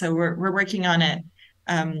that. So we're working on it.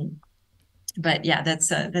 But yeah,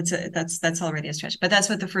 that's already a stretch. But that's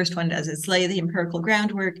what the first one does. It's lay the empirical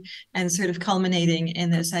groundwork and sort of culminating in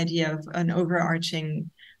this idea of an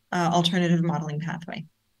overarching alternative modeling pathway.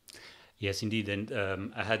 Yes, indeed. And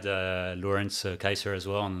I had Lawrence Kaiser as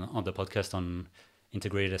well on the podcast on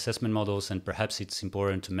integrated assessment models. And perhaps it's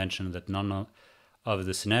important to mention that none of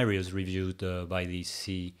the scenarios reviewed by the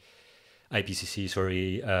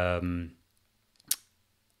IPCC,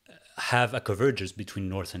 have a convergence between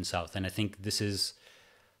north and south. And I think this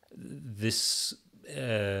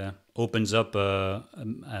opens up a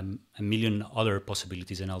million other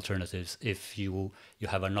possibilities and alternatives if you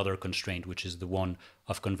have another constraint, which is the one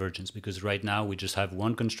of convergence. Because right now we just have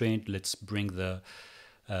one constraint. Let's bring the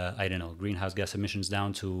greenhouse gas emissions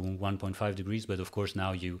down to 1.5 degrees. But of course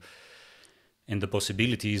now in the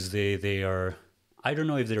possibilities, they are, I don't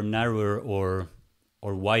know if they're narrower or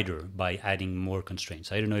wider by adding more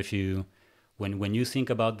constraints. I don't know if when you think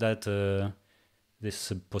about that,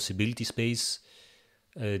 this possibility space,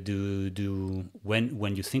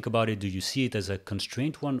 when you think about it, do you see it as a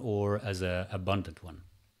constraint one or as a abundant one?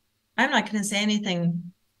 I'm not going to say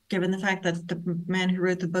anything, given the fact that the man who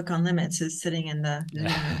wrote the book on limits is sitting in the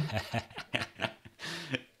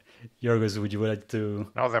Giorgos, would you like to?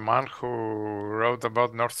 No, the man who wrote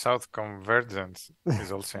about north-south convergence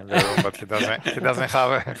is also in the room, but he doesn't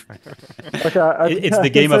have it. Okay, it's the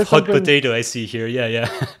game of hot potato I see here. Yeah.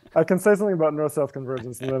 I can say something about north-south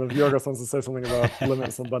convergence, and then if Giorgos wants to say something about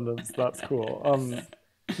limits and abundance, that's cool.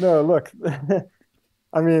 No, look,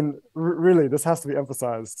 I mean, really, this has to be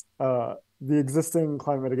emphasized. The existing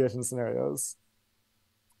climate mitigation scenarios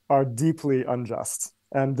are deeply unjust,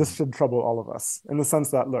 and this should trouble all of us in the sense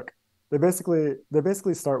that, look, they basically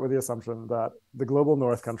start with the assumption that the global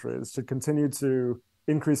north countries should continue to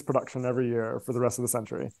increase production every year for the rest of the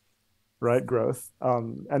century, right? Growth,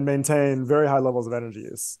 and maintain very high levels of energy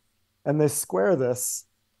use. And they square this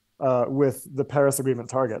with the Paris Agreement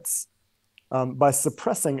targets by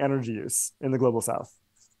suppressing energy use in the global south,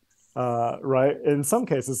 right? In some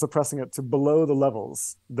cases, suppressing it to below the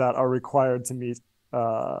levels that are required to meet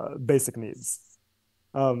basic needs.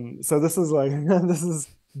 So this is this is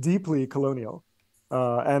deeply colonial,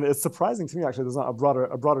 and it's surprising to me actually there's not a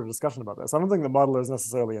broader discussion about this. I don't think the modelers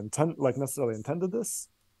necessarily intended this,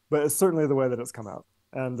 but it's certainly the way that it's come out.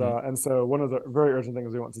 And so one of the very urgent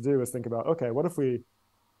things we want to do is think about, okay, what if we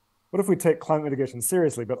take climate mitigation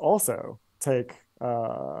seriously, but also take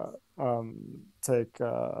global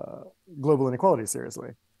inequality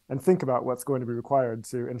seriously, and think about what's going to be required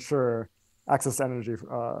to ensure access to energy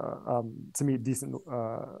to meet decent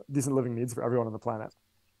living needs for everyone on the planet.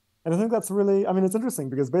 And I think that's really, I mean, it's interesting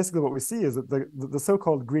because basically what we see is that the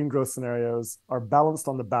so-called green growth scenarios are balanced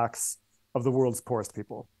on the backs of the world's poorest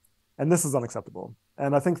people. And this is unacceptable.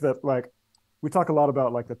 And I think that we talk a lot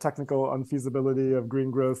about the technical unfeasibility of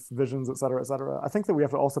green growth visions, et cetera, et cetera. I think that we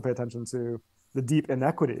have to also pay attention to the deep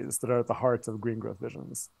inequities that are at the heart of green growth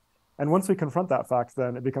visions. And once we confront that fact,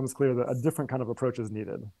 then it becomes clear that a different kind of approach is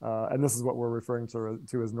needed. And this is what we're referring to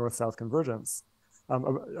as north-south convergence.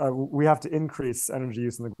 We have to increase energy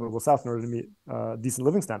use in the global south in order to meet decent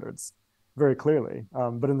living standards, very clearly.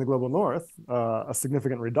 But in the global north, a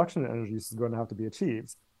significant reduction in energy use is going to have to be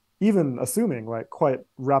achieved, even assuming quite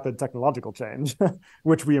rapid technological change,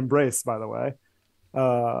 which we embrace, by the way.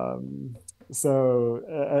 So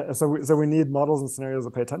we need models and scenarios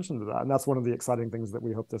that pay attention to that, and that's one of the exciting things that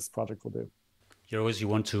we hope this project will do. You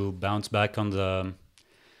want to bounce back on the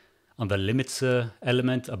limits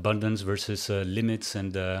element, abundance versus limits,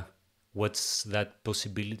 and what's that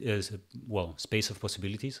possibility? Space of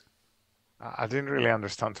possibilities. I didn't really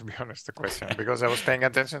understand, to be honest, the question, because I was paying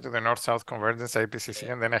attention to the North-South Convergence IPCC,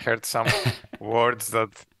 and then I heard some words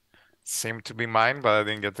that seemed to be mine, but I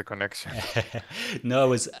didn't get the connection.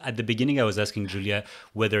 No, at the beginning I was asking Julia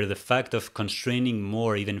whether the fact of constraining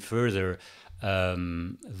more, even further,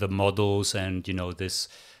 the models and this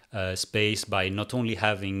space by not only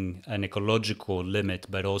having an ecological limit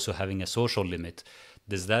but also having a social limit,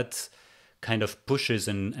 does that kind of pushes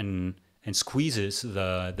and squeezes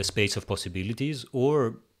the space of possibilities,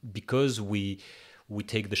 or because we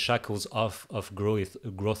take the shackles off of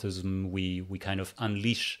growthism, we kind of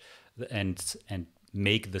unleash and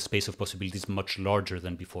make the space of possibilities much larger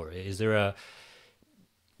than before? Is there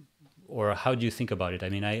or how do you think about it? I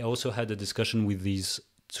mean, I also had a discussion with these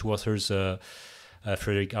two authors,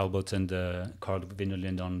 Frederick Albert and Carl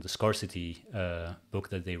Vinderlind, on the scarcity book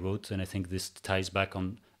that they wrote, and I think this ties back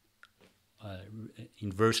on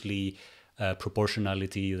inversely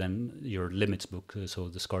proportionality than your limits book, so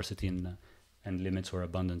the scarcity and limits, or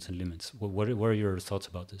abundance and limits. What are your thoughts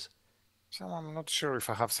about this? So I'm not sure if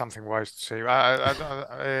I have something wise to say.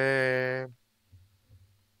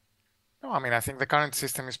 No, I mean, I think the current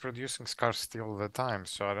system is producing scarcity all the time,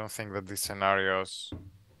 so I don't think that these scenarios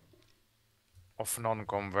of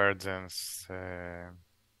non-convergence,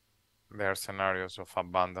 they are scenarios of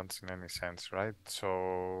abundance in any sense, right?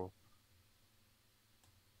 So,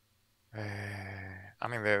 I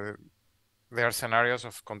mean, there are scenarios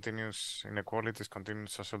of continuous inequalities,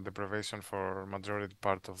 continuous social deprivation for majority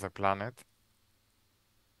part of the planet,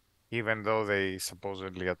 even though they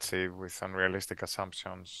supposedly achieve with unrealistic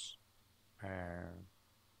assumptions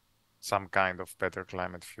some kind of better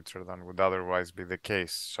climate future than would otherwise be the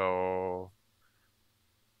case. So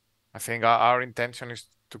I think our intention is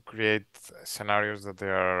to create scenarios that they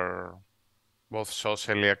are both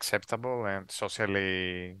socially acceptable and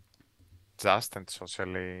socially just and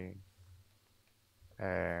socially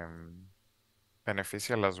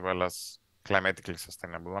beneficial, as well as climatically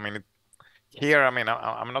sustainable. I mean, here, I mean,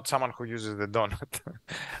 I'm not someone who uses the donut.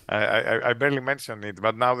 I barely mentioned it,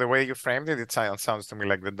 but now the way you framed it, it sounds to me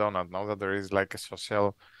like the donut. Now that there is like a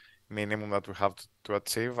social minimum that we have to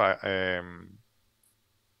achieve,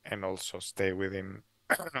 and also stay within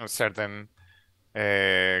certain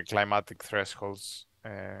climatic thresholds.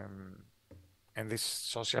 And this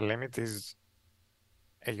social limit is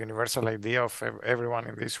a universal idea of everyone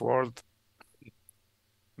in this world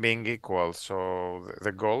being equal. So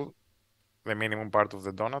the goal, the minimum part of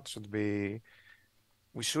the donut should be,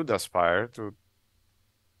 we should aspire to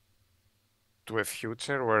a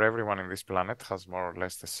future where everyone in this planet has more or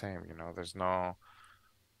less the same. You know, there's no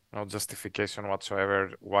justification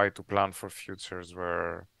whatsoever why to plan for futures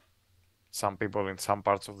where some people in some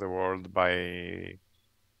parts of the world, by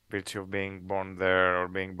virtue of being born there or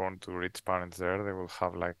being born to rich parents there, they will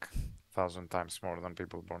have like 1,000 times more than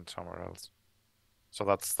people born somewhere else. So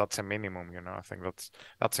that's a minimum, you know. I think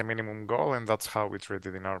that's a minimum goal, and that's how we treat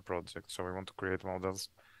it in our project. So we want to create models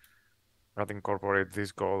that incorporate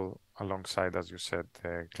this goal alongside, as you said,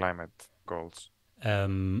 climate goals.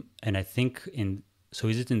 And I think so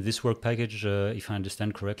is it in this work package, if I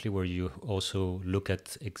understand correctly, where you also look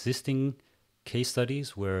at existing case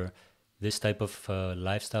studies where this type of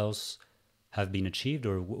lifestyles have been achieved?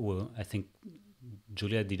 Or I think,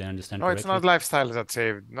 Julia, did I understand correctly? It's not lifestyles that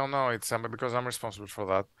saved. No, it's because I'm responsible for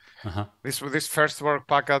that. This first work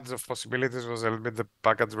package of possibilities was a little bit the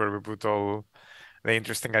package where we put all the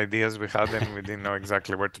interesting ideas we had, and we didn't know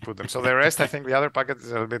exactly where to put them. So the rest, I think the other package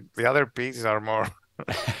is a little bit, the other P's are more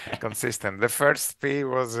consistent. The first P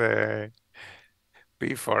was a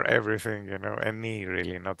P for everything, you know, an E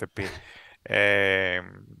really, not a P.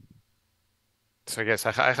 So yes,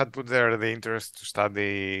 I had put there the interest to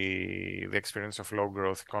study the experience of low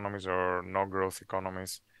growth economies or no growth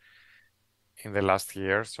economies in the last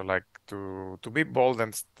year. So like to be bold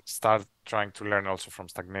and start trying to learn also from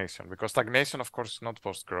stagnation, because stagnation, of course, is not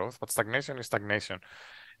post growth, but stagnation is stagnation.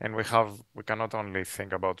 And we cannot only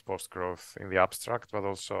think about post growth in the abstract, but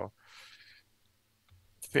also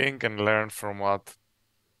think and learn from what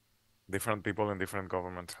different people and different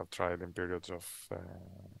governments have tried in periods of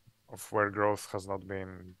where growth has not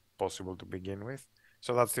been possible to begin with.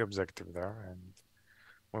 So that's the objective there. And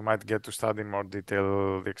we might get to study in more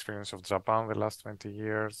detail the experience of Japan the last 20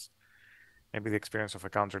 years, maybe the experience of a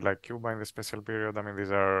country like Cuba in the special period. I mean,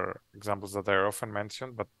 these are examples that are often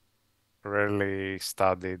mentioned, but rarely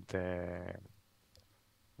studied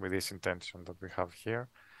with this intention that we have here.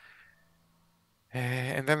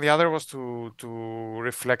 And then the other was to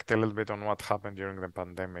reflect a little bit on what happened during the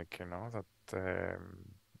pandemic, you know, that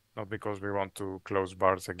not because we want to close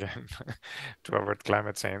bars again to avert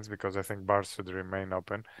climate change, because I think bars should remain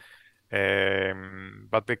open,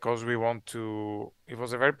 but because we want to, it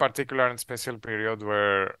was a very particular and special period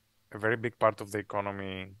where a very big part of the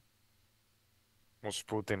economy was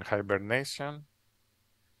put in hibernation.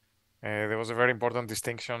 There was a very important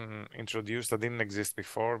distinction introduced that didn't exist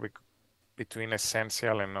before between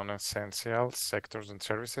essential and non-essential sectors and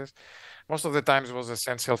services. Most of the times it was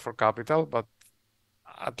essential for capital, but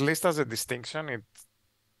at least as a distinction, it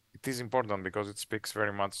is important because it speaks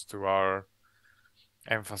very much to our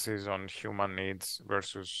emphasis on human needs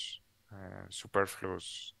versus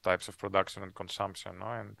superfluous types of production and consumption, no?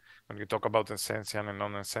 And when you talk about essential and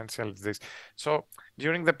non-essential, it's this. So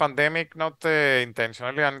during the pandemic, not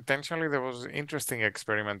intentionally, unintentionally, there was interesting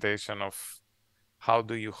experimentation of how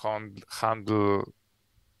do you handle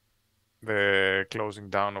the closing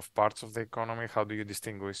down of parts of the economy? How do you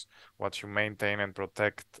distinguish what you maintain and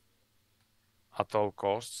protect at all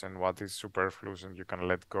costs and what is superfluous and you can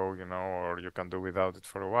let go, or you can do without it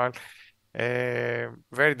for a while?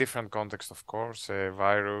 Very different context, of course,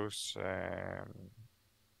 virus,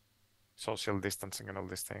 social distancing and all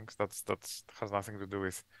these things. That's has nothing to do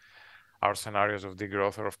with our scenarios of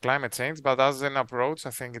degrowth or of climate change, but as an approach,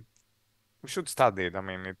 I think we should study it. I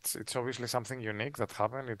mean, it's obviously something unique that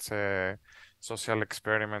happened. It's a social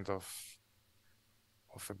experiment of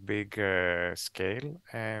a big scale.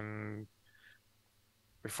 And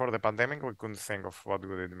before the pandemic, we couldn't think of what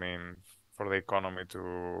would it mean for the economy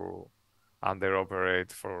to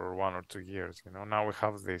underoperate for 1 or 2 years. Now we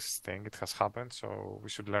have this thing. It has happened, so we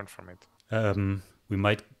should learn from it. We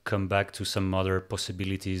might come back to some other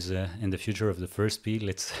possibilities in the future of the first P.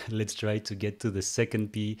 Let's try to get to the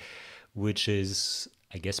second P, which is,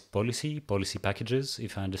 I guess, policy packages,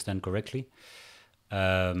 if I understand correctly.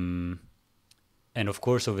 And of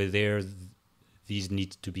course, over there, these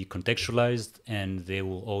need to be contextualized, and they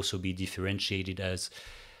will also be differentiated as,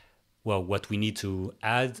 well, what we need to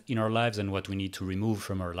add in our lives and what we need to remove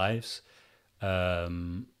from our lives.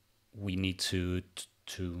 We need to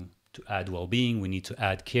add well-being, we need to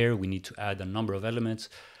add care, we need to add a number of elements,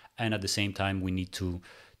 and at the same time, we need to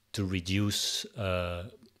reduce,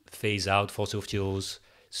 phase out fossil fuels,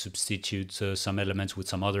 substitute some elements with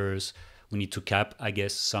some others. We need to cap, I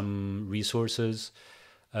guess, some resources.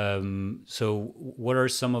 So what are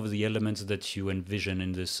some of the elements that you envision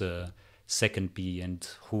in this second P, and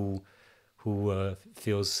who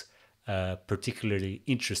feels particularly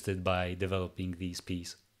interested by developing these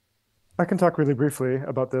Ps? I can talk really briefly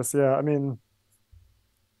about this. Yeah, I mean,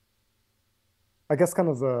 I guess kind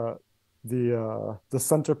of the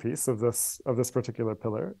centerpiece of this particular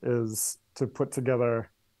pillar is to put together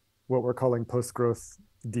what we're calling post-growth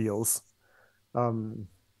deals. And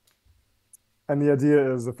the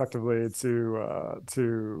idea is effectively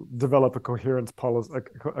to develop a coherent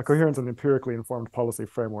and empirically informed policy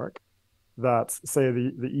framework that, say,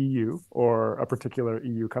 the EU or a particular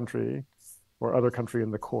EU country or other country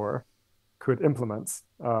in the core could implement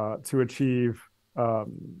to achieve,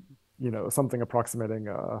 something approximating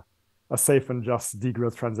a safe and just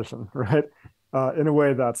degrowth transition, right? In a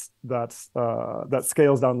way that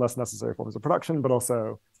scales down less necessary forms of production, but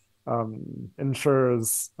also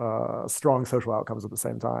ensures strong social outcomes at the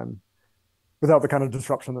same time, without the kind of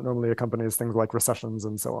disruption that normally accompanies things like recessions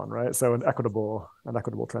and so on, right? So an equitable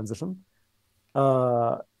transition,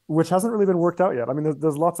 which hasn't really been worked out yet. I mean,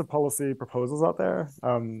 there's lots of policy proposals out there,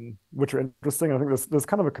 which are interesting. I think there's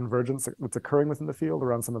kind of a convergence that's occurring within the field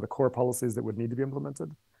around some of the core policies that would need to be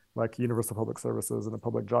implemented, like universal public services and a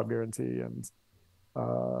public job guarantee and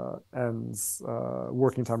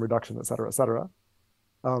working time reduction, et cetera, et cetera.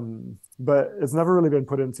 But it's never really been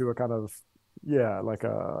put into a kind of, like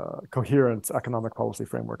a coherent economic policy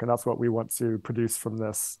framework. And that's what we want to produce from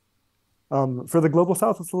this. For the Global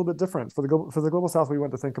South, it's a little bit different. For the Global South, we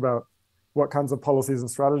want to think about what kinds of policies and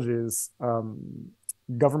strategies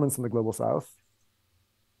governments in the Global South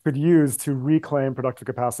could use to reclaim productive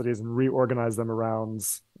capacities and reorganize them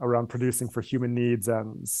around producing for human needs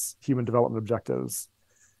and human development objectives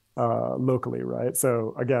locally, right?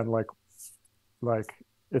 So again, like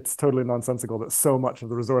it's totally nonsensical that so much of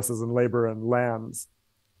the resources and labor and lands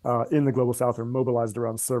in the Global South are mobilized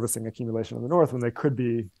around servicing accumulation in the North, when they could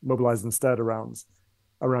be mobilized instead around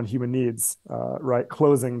human needs, right?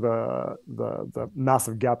 Closing the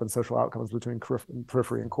massive gap in social outcomes between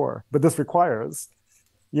periphery and core. But this requires,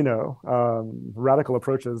 radical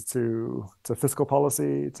approaches to fiscal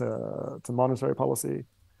policy, to monetary policy,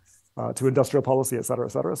 to industrial policy, et cetera,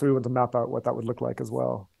 et cetera. So we want to map out what that would look like as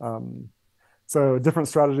well. So different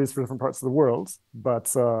strategies for different parts of the world, but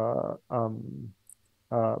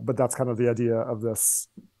that's kind of the idea of this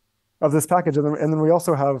package. And then we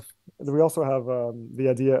also have the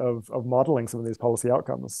idea of modeling some of these policy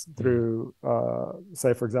outcomes through,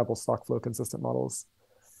 say, for example, stock flow consistent models,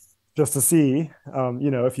 just to see,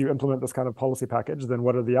 if you implement this kind of policy package, then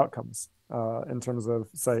what are the outcomes in terms of,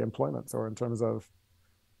 say, employment, or in terms of,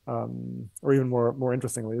 or even more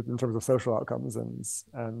interestingly, in terms of social outcomes and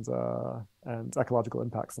ecological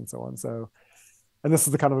impacts and so on. So, and this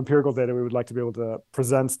is the kind of empirical data we would like to be able to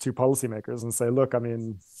present to policymakers and say, look, I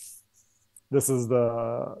mean, this is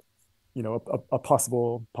a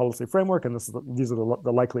possible policy framework, and these are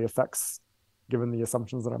the likely effects given the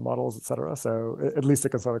assumptions in our models, et cetera. So at least it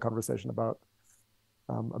can start a conversation about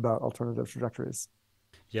alternative trajectories.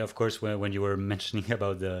 Yeah, of course, when you were mentioning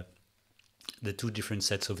about the two different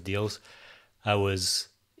sets of deals, I was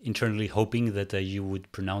internally hoping that you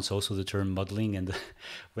would pronounce also the term modeling. And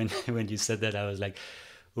when you said that, I was like,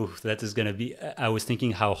 oh, that is going to be, I was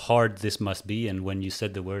thinking how hard this must be. And when you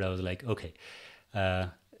said the word, I was like, okay,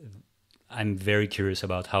 I'm very curious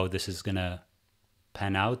about how this is going to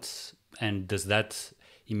pan out. And does that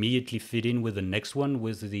immediately fit in with the next one,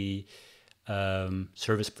 with the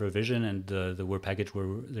service provision and the work package where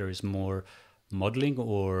there is more modeling?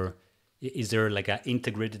 Or is there like an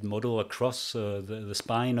integrated model across the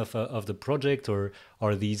spine of the project, or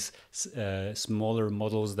are these smaller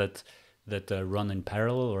models that run in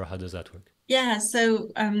parallel, or how does that work? Yeah, so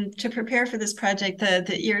to prepare for this project,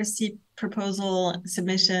 the ERC proposal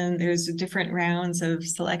submission, there's different rounds of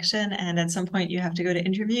selection, and at some point you have to go to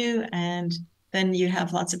interview, and then you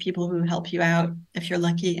have lots of people who help you out if you're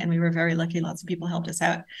lucky, and we were very lucky. Lots of people helped us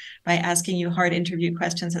out by asking you hard interview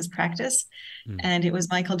questions as practice. And it was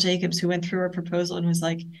Michael Jacobs who went through our proposal and was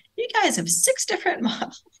like, you guys have 6 different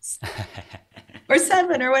models. Or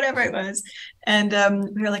 7 or whatever it was. And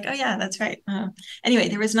we were like, oh yeah, that's right. Anyway,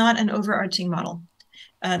 there was not an overarching model.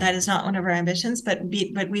 That is not one of our ambitions, but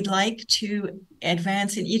we'd like to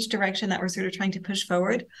advance in each direction that we're sort of trying to push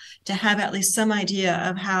forward, to have at least some idea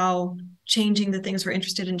of how changing the things we're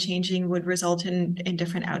interested in changing would result in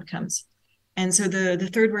different outcomes. And so the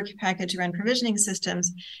third work package around provisioning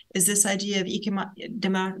systems is this idea of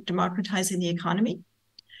democratizing the economy.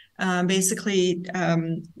 Basically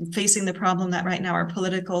facing the problem that right now our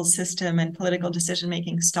political system and political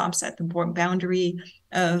decision-making stops at the boundary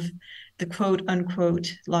of the quote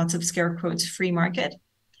unquote, lots of scare quotes, free market.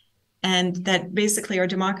 And that basically our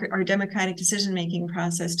democratic decision-making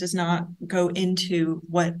process does not go into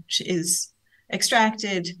what is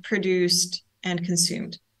extracted, produced, and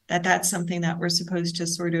consumed. That's something that we're supposed to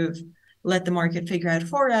sort of let the market figure out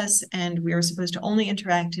for us, and we are supposed to only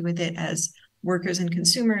interact with it as workers and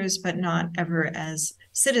consumers, but not ever as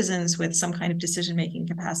citizens with some kind of decision-making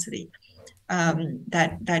capacity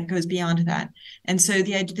that goes beyond that. And so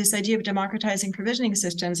this idea of democratizing provisioning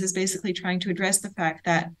systems is basically trying to address the fact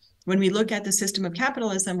that when we look at the system of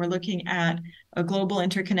capitalism, we're looking at a global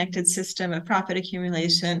interconnected system of profit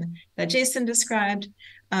accumulation that Jason described.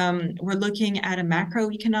 We're looking at a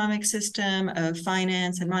macroeconomic system of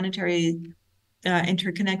finance and monetary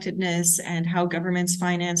interconnectedness and how governments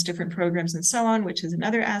finance different programs and so on, which is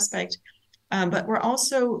another aspect. But we're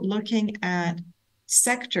also looking at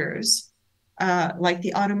sectors like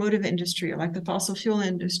the automotive industry, or like the fossil fuel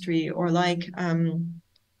industry, or like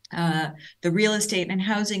the real estate and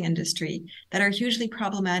housing industry, that are hugely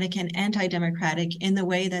problematic and anti-democratic in the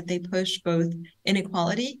way that they push both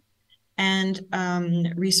inequality and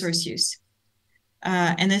resource use.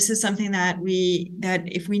 And this is something that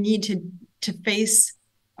if we need to face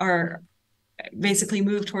our, basically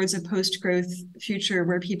move towards a post-growth future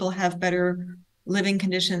where people have better living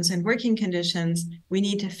conditions and working conditions, we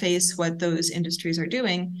need to face what those industries are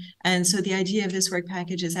doing. And so the idea of this work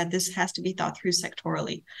package is that this has to be thought through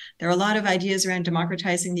sectorally. There are a lot of ideas around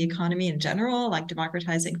democratizing the economy in general, like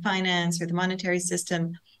democratizing finance or the monetary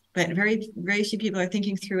system, but very, very few people are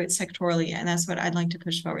thinking through it sectorally, and that's what I'd like to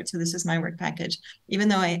push forward. So this is my work package. Even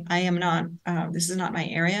though I am not, this is not my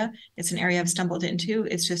area, it's an area I've stumbled into.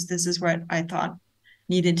 It's just, this is what I thought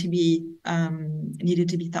needed to be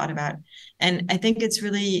thought about. And I think it's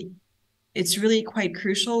really quite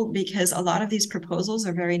crucial, because a lot of these proposals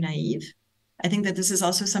are very naive. I think that this is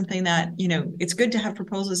also something that, it's good to have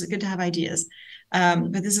proposals, it's good to have ideas.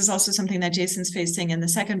 But this is also something that Jason's facing in the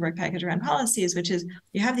second work package around policies, which is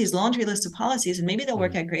you have these laundry lists of policies, and maybe they'll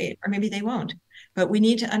work out great, or maybe they won't. But we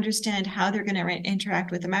need to understand how they're going to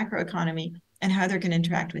interact with the macroeconomy and how they're going to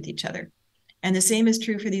interact with each other. And the same is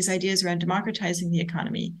true for these ideas around democratizing the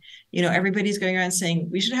economy. Everybody's going around saying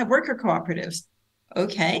we should have worker cooperatives.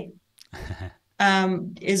 Okay.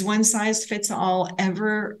 Is one size fits all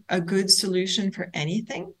ever a good solution for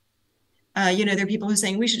anything? There are people who are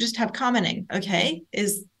saying we should just have commoning. Okay.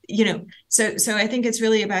 So I think it's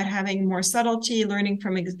really about having more subtlety, learning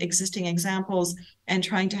from existing examples, and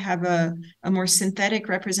trying to have a more synthetic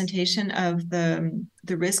representation of the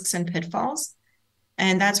risks and pitfalls.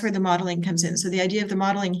 And that's where the modeling comes in. So the idea of the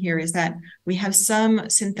modeling here is that we have some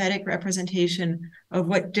synthetic representation of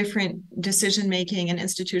what different decision-making and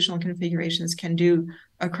institutional configurations can do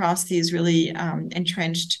across these really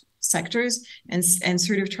entrenched sectors, and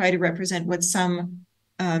sort of try to represent what some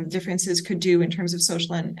differences could do in terms of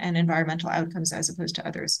social and environmental outcomes as opposed to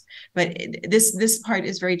others. But this part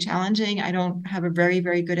is very challenging. I don't have a very,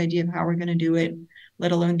 very good idea of how we're going to do it,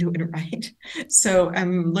 let alone do it right. So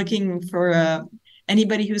I'm looking for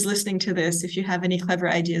anybody who's listening to this. If you have any clever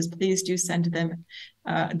ideas, please do send them.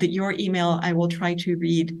 Your email, I will try to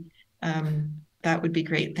read. That would be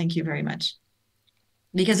great. Thank you very much.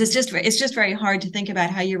 Because it's just very hard to think about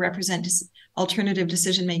how you represent alternative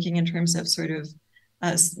decision making in terms of sort of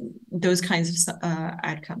those kinds of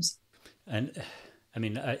outcomes. And I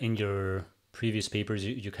mean, in your previous papers,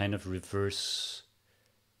 you kind of reverse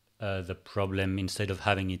the problem. Instead of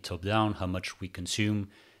having it top down, how much we consume,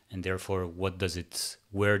 and therefore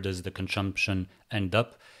where does the consumption end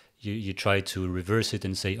up? You try to reverse it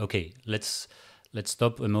and say, okay, let's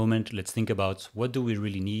stop a moment. Let's think about what do we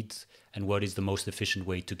really need and what is the most efficient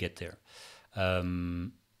way to get there.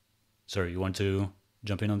 Sorry, you want to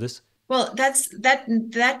jump in on this? Well,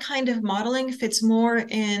 that kind of modeling fits more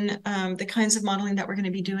in the kinds of modeling that we're going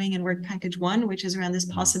to be doing in work package 1, which is around these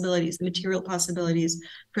possibilities, the material possibilities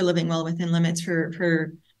for living well within limits, for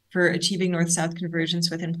achieving north-south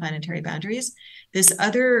convergence within planetary boundaries. So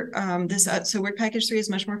work package 3 is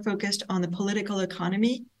much more focused on the political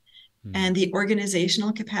economy and the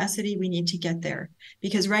organizational capacity we need to get there.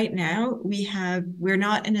 Because right now we're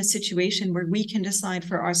not in a situation where we can decide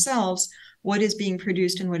for ourselves what is being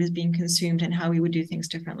produced and what is being consumed and how we would do things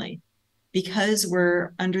differently. Because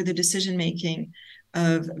we're under the decision-making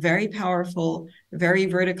of very powerful, very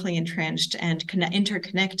vertically entrenched and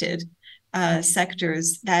interconnected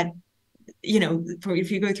sectors that,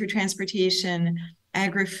 if you go through transportation,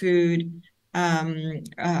 agri-food,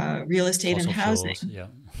 real estate and housing, yeah.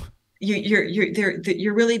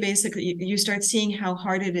 You're really basically, you start seeing how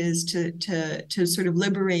hard it is to sort of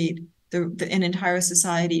liberate an entire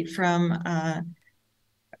society from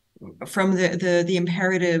the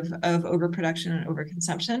imperative of overproduction and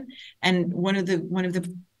overconsumption. And one of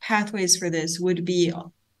the pathways for this would be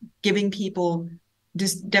giving people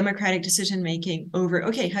democratic decision making over,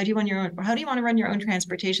 okay, how do you want to run your own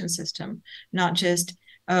transportation system, not just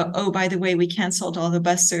oh, by the way, we canceled all the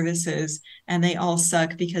bus services and they all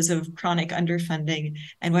suck because of chronic underfunding.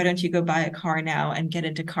 And why don't you go buy a car now and get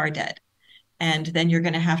into car debt? And then you're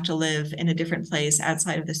going to have to live in a different place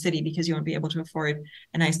outside of the city because you won't be able to afford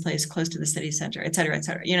a nice place close to the city center, et cetera, et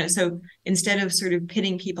cetera. So instead of sort of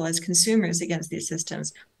pitting people as consumers against these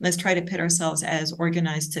systems, let's try to pit ourselves as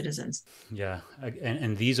organized citizens. Yeah.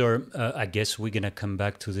 And these are, I guess we're going to come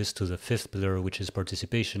back to the fifth pillar, which is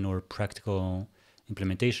participation or practical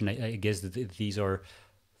implementation. I guess that these are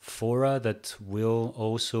fora that will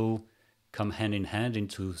also come hand in hand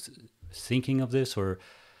into thinking of this, or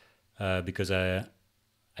because I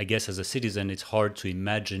guess as a citizen, it's hard to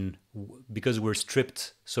imagine, because we're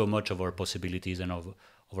stripped so much of our possibilities and of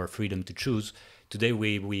our freedom to choose. Today,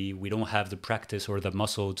 we don't have the practice or the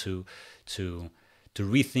muscle to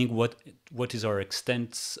rethink what is our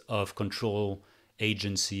extent of control,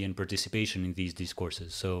 agency, and participation in these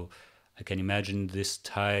discourses. So I can imagine this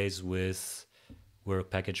ties with Work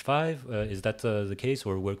Package 5. Is that the case?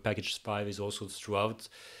 Or Work Package 5 is also throughout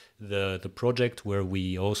the project, where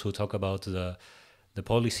we also talk about the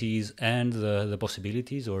policies and the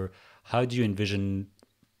possibilities? Or how do you envision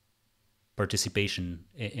participation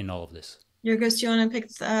in all of this? Giorgos, do you want to pick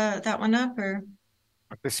that one up? Or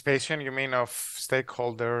participation, you mean of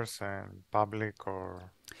stakeholders and public,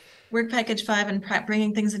 or Work Package 5 and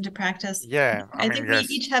bringing things into practice? Yeah, I think we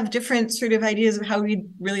each have different sort of ideas of how we'd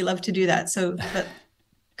really love to do that. So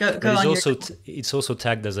go on. It's also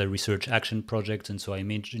tagged as a research action project, and so I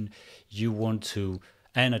imagine you want to,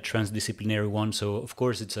 and a transdisciplinary one. So of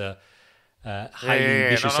course it's a highly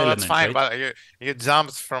ambitious element. That's fine, right? But you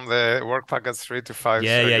jumped from the Work Package 3 to 5.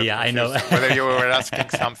 Yeah, I know. Whether you were asking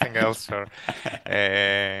something else or.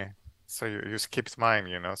 So you skipped mine,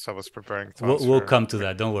 so I was preparing to answer. We'll come to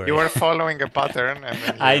that, don't worry. You were following a pattern. And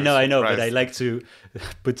then I know, but I like to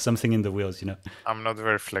put something in the wheels, I'm not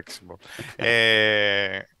very flexible.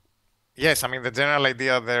 Yes, I mean, the general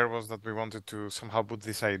idea there was that we wanted to somehow put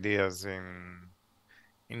these ideas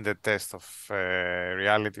in the test of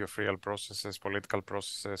reality of real processes, political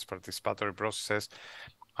processes, participatory processes.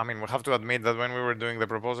 I mean, we have to admit that when we were doing the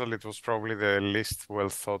proposal, it was probably the least well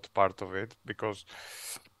thought part of it, because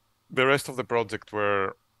the rest of the project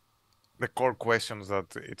were the core questions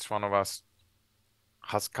that each one of us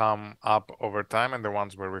has come up over time, and the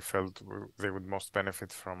ones where we felt they would most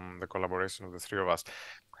benefit from the collaboration of the three of us.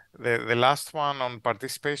 The last one on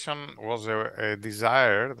participation was a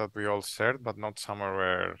desire that we all shared, but not somewhere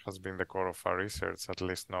where has been the core of our research, at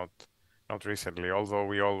least not recently, although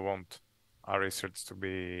we all want our research to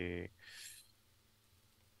be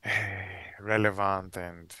relevant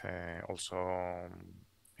and also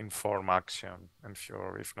inform action and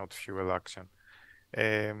if not fuel action.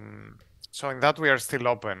 So in that we are still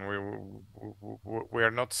open. We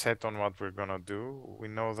are not set on what we're gonna do. We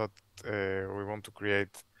know that we want to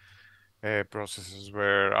create processes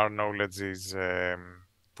where our knowledge is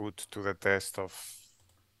put to the test of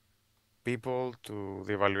people, to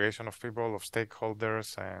the evaluation of people, of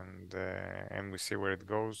stakeholders, and we see where it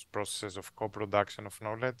goes. Processes of co-production of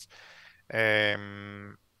knowledge.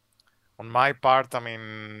 On my part, I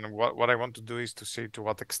mean, what I want to do is to see to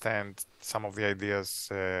what extent some of the ideas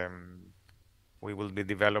we will be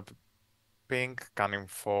developing can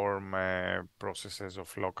inform processes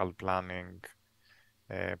of local planning,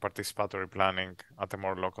 participatory planning at a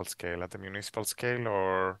more local scale, at a municipal scale,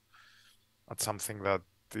 or at something that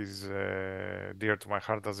is dear to my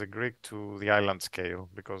heart as a Greek, to the island scale,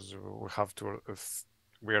 because we have to.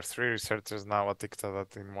 We are 3 researchers now at ICTA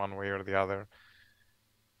that in one way or the other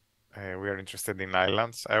we are interested in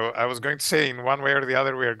islands. I was going to say in one way or the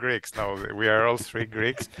other we are Greeks. No, we are all 3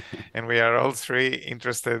 Greeks, and we are all 3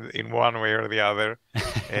 interested in one way or the other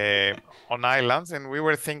on islands. And we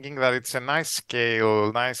were thinking that it's a nice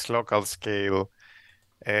scale, nice local scale,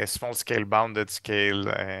 small scale, bounded scale,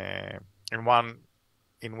 and one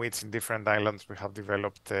in which in different islands we have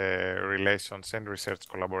developed relations and research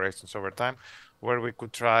collaborations over time, where we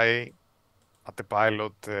could try at the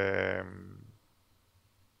pilot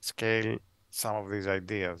scale some of these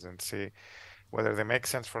ideas and see whether they make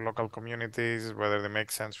sense for local communities, whether they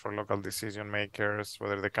make sense for local decision makers,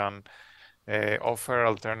 whether they can offer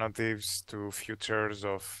alternatives to futures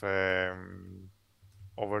of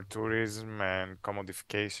over tourism and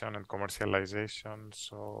commodification and commercialization.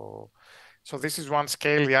 So this is one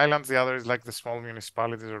scale, the islands. The other is like the small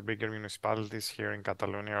municipalities or bigger municipalities here in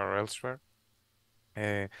Catalonia or elsewhere.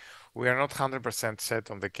 We are not 100% set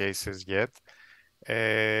on the cases yet.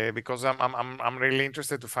 Because I'm really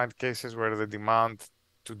interested to find cases where the demand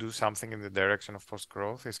to do something in the direction of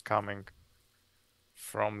post-growth is coming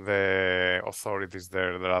from the authorities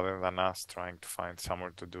there rather than us trying to find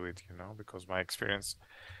somewhere to do it, you know, because my experience,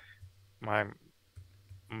 my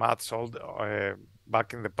much old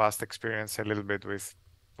back in the past experience a little bit with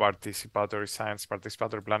participatory science,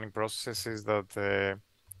 participatory planning processes that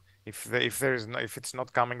if it's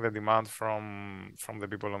not coming the demand from the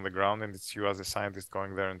people on the ground, and it's you as a scientist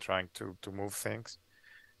going there and trying to move things,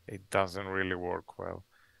 it doesn't really work well.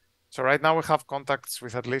 So right now we have contacts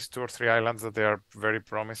with at least 2 or 3 islands that they are very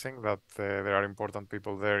promising, that there are important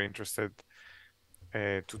people there interested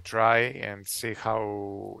to try and see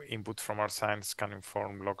how input from our science can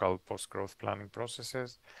inform local post-growth planning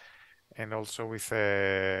processes, and also with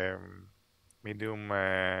a medium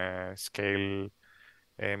scale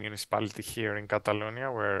municipality here in Catalonia,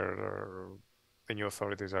 where the new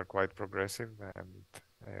authorities are quite progressive and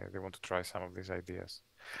they want to try some of these ideas.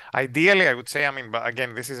 Ideally, I would say, I mean, but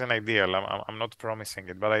again, this is an ideal. I'm not promising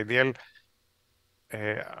it, but ideal,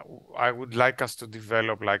 I would like us to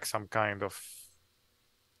develop like some kind of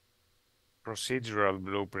procedural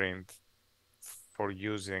blueprint for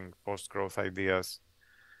using post-growth ideas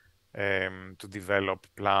to develop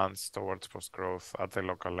plans towards post-growth at the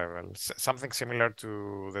local level. Something similar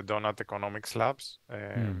to the doughnut economics labs,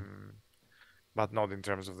 but not in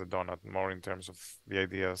terms of the doughnut, more in terms of the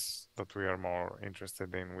ideas that we are more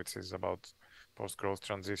interested in, which is about post-growth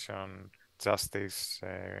transition, justice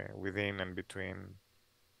within and between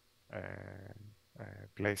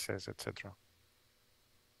places, etc.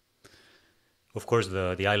 Of course,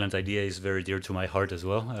 the island idea is very dear to my heart as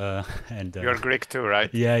well. And you're Greek too, right?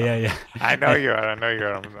 Yeah. I know you are.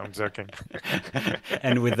 I'm joking.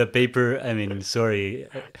 And with the paper, I mean, sorry,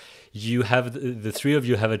 you have the 3 of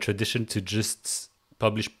you have a tradition to just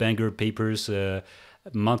publish banger papers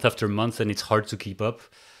month after month, and it's hard to keep up.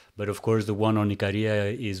 But of course, the one on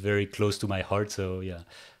Icaria is very close to my heart. So yeah,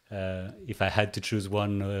 if I had to choose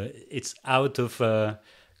one, it's out of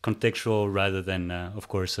contextual rather than, of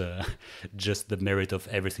course, just the merit of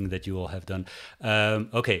everything that you all have done.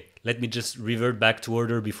 Okay, let me just revert back to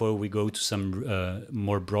order before we go to some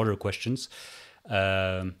more broader questions.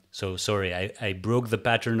 So sorry, I broke the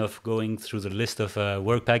pattern of going through the list of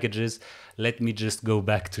work packages. Let me just go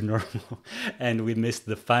back to normal. And we missed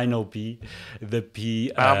the final P, the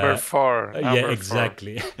P. Number 4. Yeah,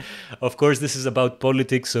 exactly. 4. Of course, this is about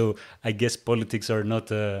politics, so I guess politics are not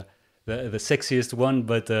the sexiest one,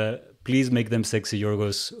 but please make them sexy,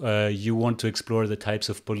 Giorgos. You want to explore the types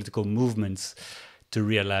of political movements to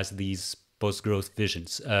realize these post-growth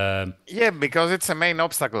visions. Yeah, because it's a main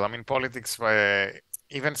obstacle. I mean, politics,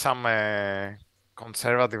 even some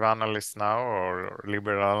conservative analysts now or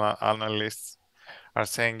liberal analysts are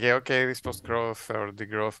saying, yeah, okay, this post-growth or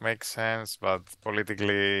degrowth makes sense, but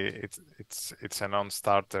politically it's a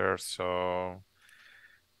non-starter. So,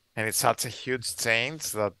 and it's such a huge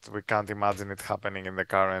change that we can't imagine it happening in the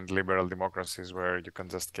current liberal democracies where you can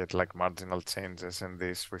just get like marginal changes in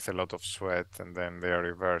this with a lot of sweat and then they are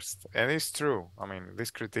reversed. And it's true. I mean,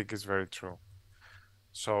 this critique is very true.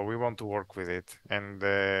 So we want to work with it. And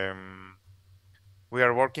we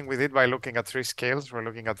are working with it by looking at three scales. We're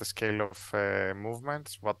looking at the scale of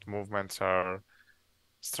movements, what movements are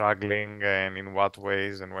struggling and in what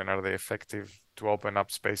ways and when are they effective to open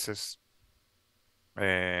up spaces,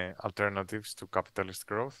 alternatives to capitalist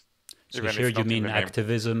growth. So Even here if you not in mean the name.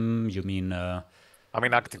 activism, you mean I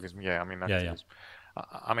mean activism, yeah, I mean yeah. activism.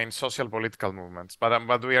 I mean social political movements,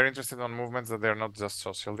 but we are interested in movements that they're not just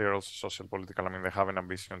social, they're also social political. I mean, they have an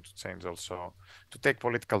ambition to change also, to take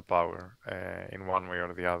political power in one way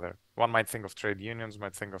or the other. One might think of trade unions,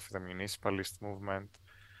 might think of the municipalist movement,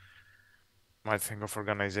 might think of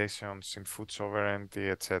organizations in food sovereignty,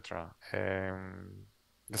 etc.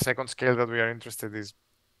 The second scale that we are interested is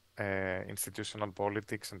institutional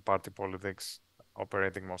politics and party politics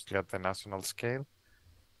operating mostly at the national scale.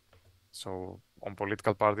 So on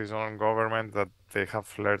political parties or on government that they have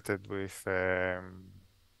flirted with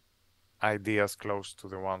ideas close to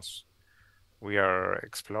the ones we are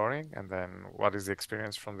exploring. And then what is the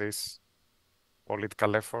experience from these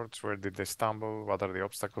political efforts? Where did they stumble? What are the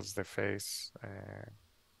obstacles they face?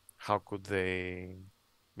 How could they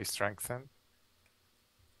be strengthened?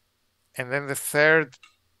 And then the third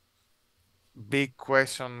big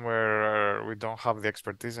question where we don't have the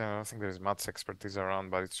expertise, and I don't think there is much expertise around,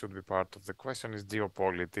 but it should be part of the question, is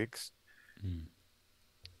geopolitics.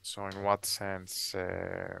 So in what sense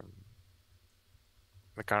the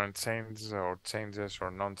current changes or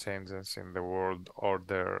non-changes in the world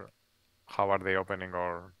order, how are they opening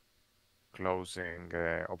or closing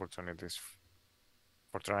opportunities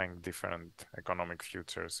for trying different economic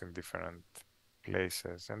futures in different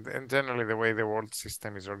places, and generally the way the world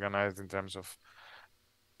system is organized in terms of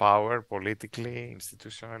power, politically,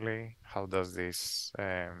 institutionally. How does this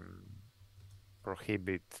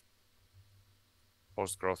prohibit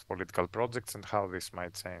post-growth political projects and how this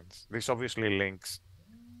might change? This obviously links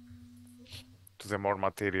to the more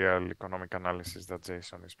material economic analysis that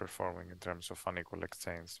Jason is performing in terms of unequal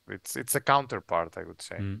exchange. It's a counterpart, I would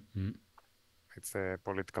say. It's a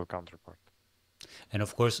political counterpart. And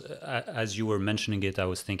of course, as you were mentioning it, I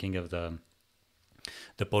was thinking of the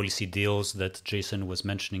policy deals that Jason was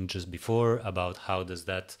mentioning just before about how does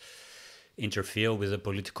that interfere with the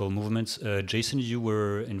political movements. Jason, you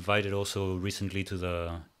were invited also recently to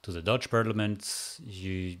the Dutch Parliament.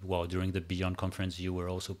 During the Beyond conference, you were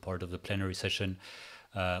also part of the plenary session,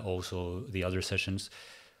 also the other sessions.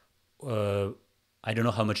 I don't know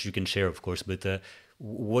how much you can share, of course, but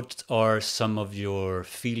what are some of your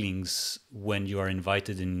feelings when you are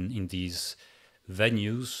invited in these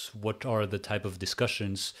venues? What are the type of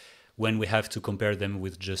discussions when we have to compare them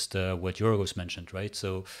with just what Giorgos mentioned, right?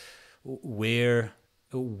 So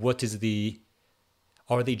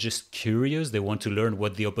are they just curious? They want to learn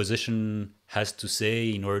what the opposition has to say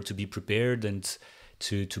in order to be prepared and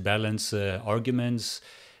to balance arguments?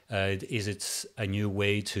 Is it a new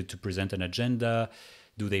way to present an agenda?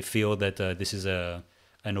 Do they feel that this is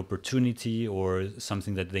an opportunity or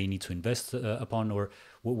something that they need to invest upon? Or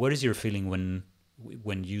what is your feeling when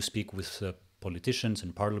you speak with politicians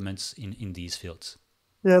and parliaments in these fields?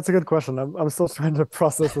 Yeah, it's a good question. I'm still trying to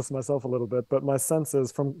process this myself a little bit, but my sense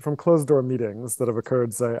is from closed door meetings that have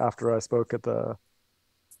occurred, say, after I spoke at the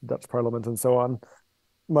Dutch Parliament and so on,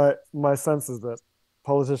 my sense is that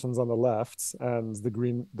politicians on the left and the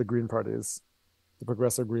green parties, the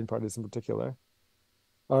progressive green parties in particular,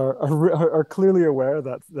 are clearly aware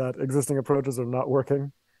that existing approaches are not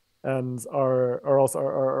working, and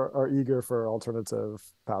are eager for alternative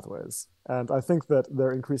pathways. And I think that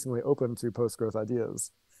they're increasingly open to post-growth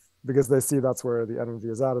ideas because they see that's where the energy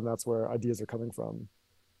is at and that's where ideas are coming from.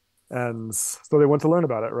 And so they want to learn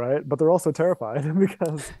about it, right? But they're also terrified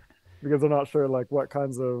because they're not sure like what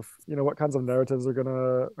kinds of narratives are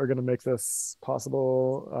gonna make this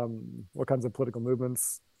possible, what kinds of political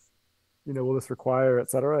movements will this require,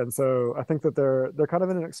 et cetera. And so I think that they're kind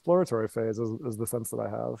of in an exploratory phase is the sense that I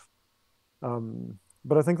have.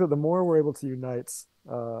 But I think that the more we're able to unite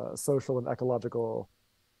social and ecological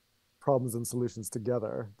problems and solutions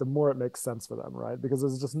together, the more it makes sense for them, right? Because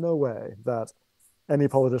there's just no way that any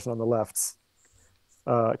politician on the left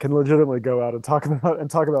can legitimately go out and talk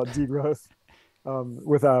about degrowth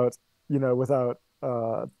without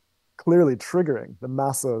clearly triggering the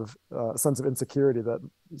massive sense of insecurity that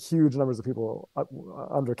huge numbers of people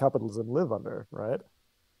under capitalism live under, right?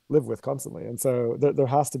 Live with constantly. And so there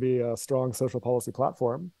has to be a strong social policy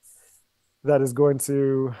platform that is going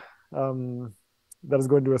to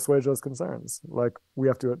assuage those concerns. Like, we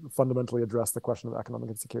have to fundamentally address the question of economic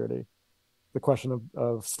insecurity, the question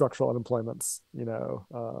of structural unemployment,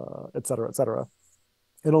 et cetera, et cetera.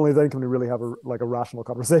 And only then can we really have a rational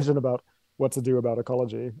conversation about what to do about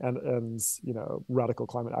ecology and radical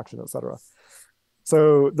climate action, et cetera.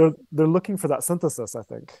 So they're looking for that synthesis, I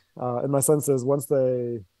think. And my sense is once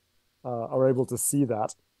they are able to see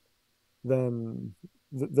that, then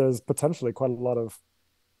there's potentially quite a lot of,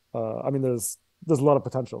 there's a lot of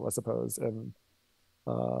potential, I suppose, in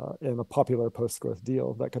a popular post-growth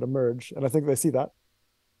deal that could emerge, and I think they see that.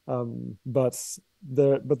 But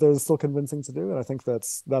there's still convincing to do, and I think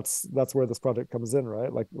that's where this project comes in,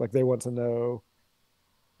 right? Like they want to know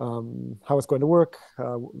how it's going to work,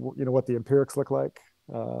 what the empirics look like,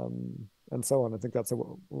 and so on. I think that's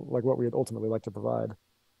what we'd ultimately like to provide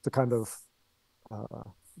to kind of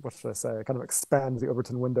what should I say, kind of expand the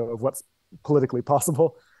Overton window of what's politically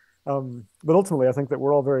possible. But ultimately, I think that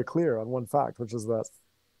we're all very clear on one fact, which is that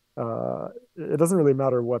it doesn't really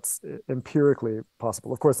matter what's empirically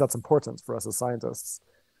possible. Of course, that's important for us as scientists,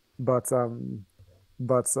 but the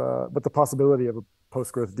possibility of a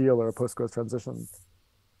post-growth deal or a post-growth transition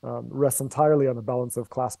rests entirely on the balance of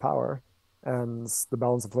class power and the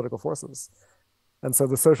balance of political forces. And so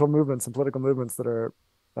the social movements and political movements that are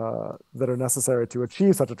necessary to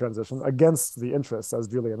achieve such a transition against the interests, as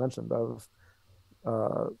Julia mentioned, of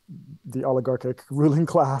the oligarchic ruling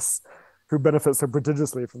class who benefits so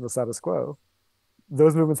prodigiously from the status quo,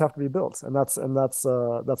 those movements have to be built, and that's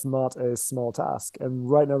not a small task. And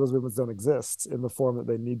right now, those movements don't exist in the form that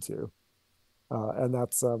they need to, and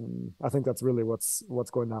that's I think that's really what's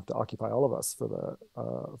going to have to occupy all of us for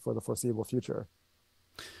the foreseeable future.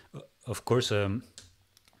 Of course,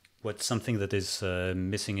 what's something that is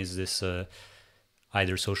missing is this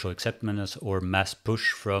either social acceptance or mass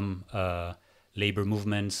push from labor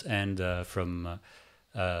movements and from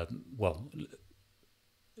the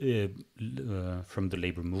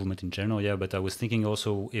labor movement in general, yeah. But I was thinking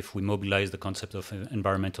also, if we mobilize the concept of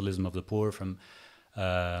environmentalism of the poor from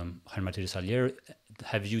Hermate de Salier,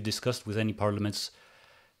 have you discussed with any parliaments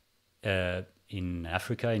in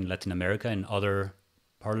Africa, in Latin America, and other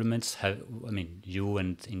parliaments? You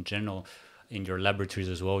and in general in your laboratories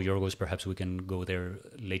as well, Giorgos, perhaps we can go there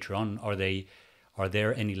later on. Are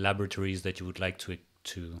there any laboratories that you would like to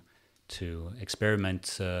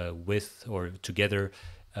experiment with or together,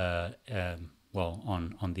 on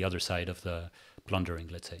the other side of the plundering,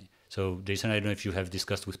 let's say? So, Jason, I don't know if you have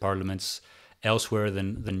discussed with parliaments elsewhere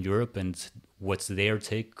than Europe, and what's their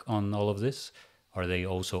take on all of this? Are they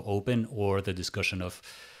also open, or the discussion of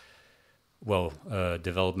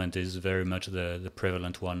development is very much the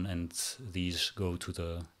prevalent one, and these go to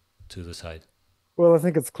the side? Well, I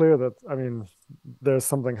think it's clear that there's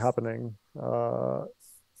something happening,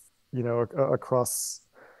 across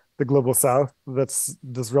the global South that's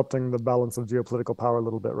disrupting the balance of geopolitical power a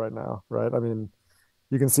little bit right now, right?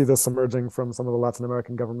 You can see this emerging from some of the Latin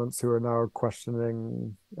American governments who are now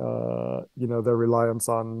questioning, their reliance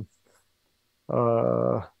on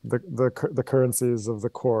the currencies of the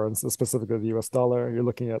core, and specifically the US dollar. You're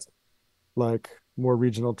looking at more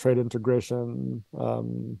regional trade integration,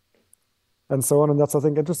 and so on. And that's, I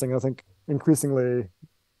think, interesting. I think increasingly,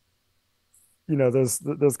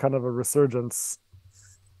 there's kind of a resurgence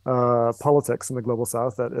politics in the global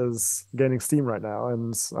South that is gaining steam right now,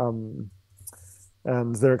 and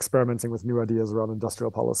they're experimenting with new ideas around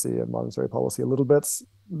industrial policy and monetary policy a little bit.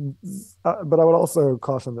 But I would also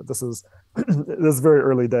caution that this is very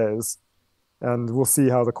early days, and we'll see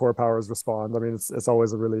how the core powers respond. It's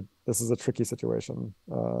always this is a tricky situation.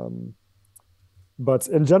 But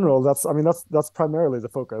in general, that's primarily the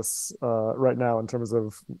focus right now in terms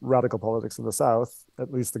of radical politics in the South,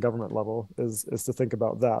 at least the government level, is to think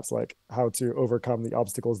about that, like how to overcome the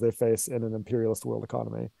obstacles they face in an imperialist world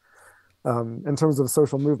economy. In terms of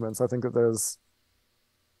social movements, I think that there's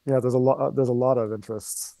a lot of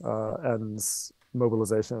interest and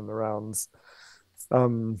mobilization around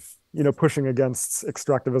pushing against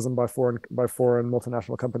extractivism by foreign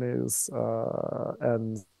multinational companies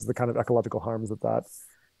and the kind of ecological harms that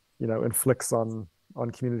inflicts on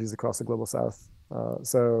communities across the global South.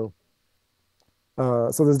 So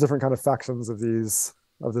there's different kind of factions of this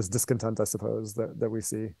discontent, I suppose, that we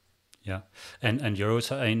see. Yeah, and you're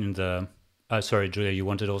also in the Sorry, Julia, you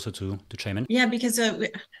wanted also to chime in? Yeah, because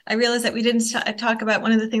I realized that we didn't talk about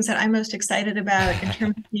one of the things that I'm most excited about in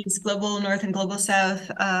terms of these global north and global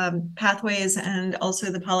south pathways, and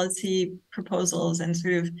also the policy proposals, and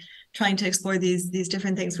sort of trying to explore these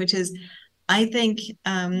different things, which is, I think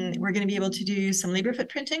we're going to be able to do some labor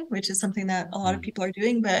footprinting, which is something that a lot of people are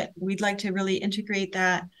doing, but we'd like to really integrate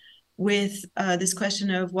that with this question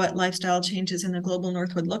of what lifestyle changes in the global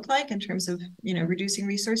north would look like in terms of, reducing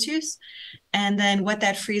resource use. And then what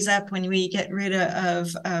that frees up when we get rid of,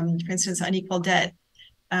 for instance, unequal debt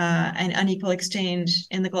and unequal exchange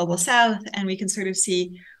in the global south. And we can sort of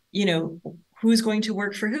see, who's going to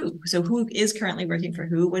work for who. So who is currently working for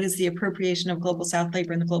who? What is the appropriation of global south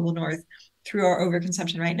labor in the global north through our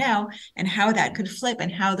overconsumption right now, and how that could flip,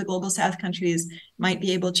 and how the global south countries might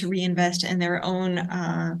be able to reinvest in their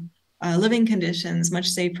own living conditions, much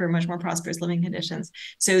safer, much more prosperous living conditions.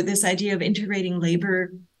 So this idea of integrating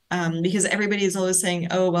labor, because everybody is always saying,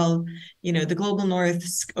 oh, well, the global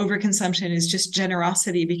north's overconsumption is just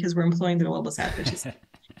generosity because we're employing the global south, which is,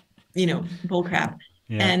 bull crap.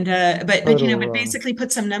 Yeah. And but basically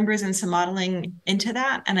put some numbers and some modeling into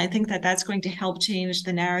that. And I think that that's going to help change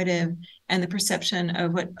the narrative and the perception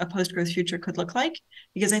of what a post-growth future could look like,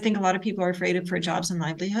 because I think a lot of people are afraid for jobs and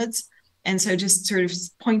livelihoods. And so just sort of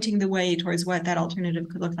pointing the way towards what that alternative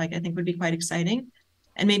could look like, I think would be quite exciting.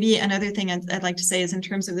 And maybe another thing I'd like to say is, in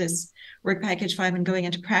terms of this work package 5 and going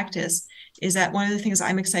into practice, is that one of the things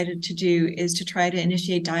I'm excited to do is to try to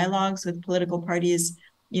initiate dialogues with political parties,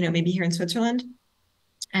 maybe here in Switzerland,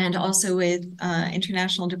 and also with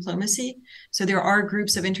international diplomacy. So there are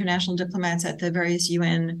groups of international diplomats at the various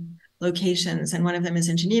UN locations, and one of them is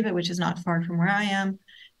in Geneva, which is not far from where I am.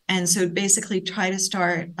 And so basically try to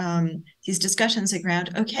start these discussions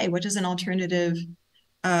around, okay, what does an alternative,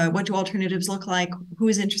 what do alternatives look like? Who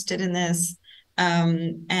is interested in this?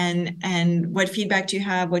 And what feedback do you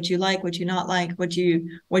have? What do you like? What do you not like?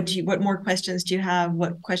 What more questions do you have?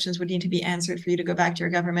 What questions would need to be answered for you to go back to your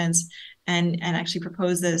governments and actually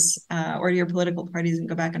propose this, or to your political parties and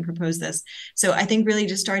go back and propose this? So I think really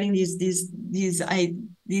just starting these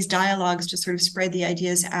dialogues to sort of spread the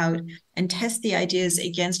ideas out and test the ideas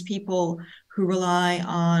against people who rely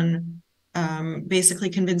on basically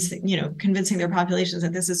convincing their populations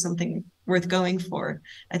that this is something worth going for.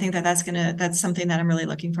 I think that's something that I'm really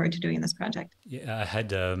looking forward to doing in this project. Yeah, I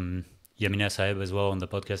had Yamina Saeb as well on the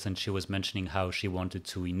podcast, and she was mentioning how she wanted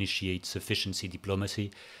to initiate sufficiency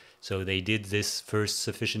diplomacy. So they did this first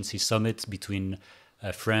sufficiency summit between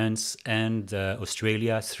France and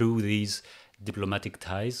Australia through these diplomatic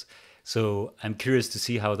ties. So I'm curious to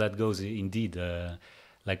see how that goes indeed.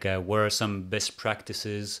 What are some best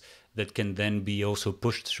practices that can then be also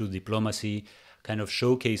pushed through diplomacy, kind of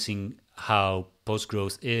showcasing how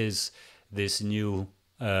post-growth is this new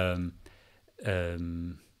element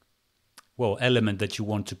that you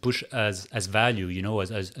want to push as value,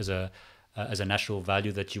 as a national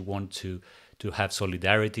value, that you want to have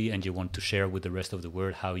solidarity and you want to share with the rest of the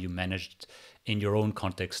world how you managed in your own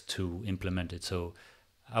context to implement it. So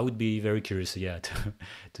I would be very curious,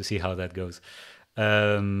 to see how that goes.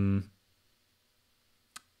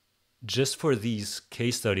 Just for these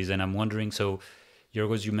case studies, and I'm wondering, so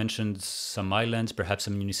Giorgos, you mentioned some islands, perhaps a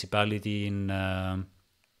municipality in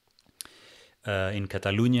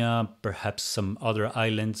Catalonia, perhaps some other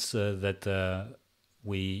islands that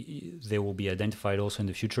they will be identified also in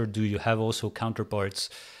the future. Do you have also counterparts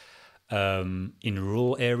in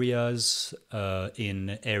rural areas,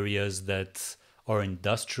 in areas that are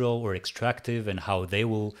industrial or extractive, and how they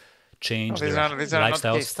will change these their are lifestyles?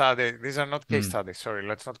 not case studies. These are not case studies. Sorry,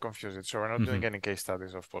 let's not confuse it. So we're not doing any case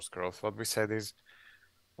studies of post-growth. What we said is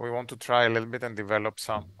we want to try a little bit and develop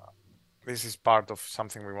some. This is part of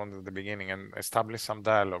something we wanted at the beginning, and establish some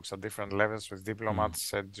dialogues at different levels with diplomats,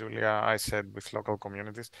 said Julia, I said with local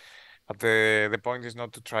communities. But the point is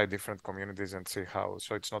not to try different communities and see how.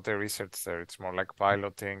 So it's not a research there. It's more like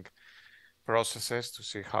piloting processes to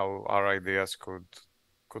see how our ideas could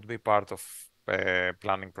be part of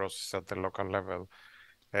planning process at the local level.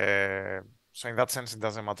 So in that sense, it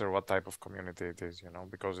doesn't matter what type of community it is,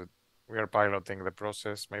 because we are piloting the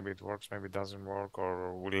process. Maybe it works, maybe it doesn't work,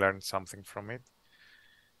 or we learn something from it.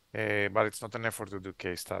 But it's not an effort to do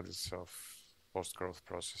case studies of post-growth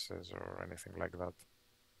processes or anything like that,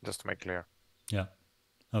 just to make clear. Yeah.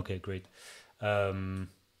 Okay, great. I'm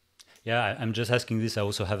just asking this. I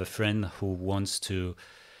also have a friend who wants to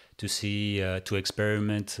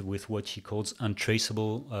experiment with what he calls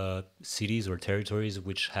untraceable cities or territories,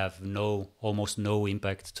 which have almost no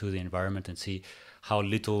impact to the environment, and see how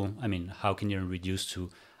can you reduce to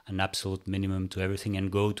an absolute minimum to everything,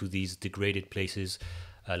 and go to these degraded places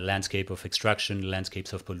a landscape of extraction,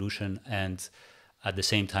 landscapes of pollution, and at the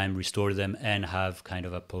same time restore them and have kind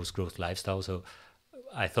of a post-growth lifestyle. So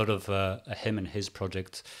I thought of him and his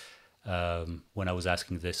project when I was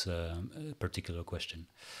asking this particular question.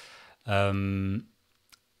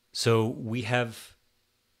 So we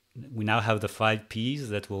now have the 5 Ps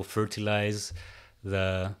that will fertilize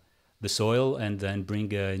the soil and then bring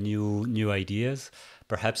new ideas.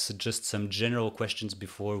 Perhaps just some general questions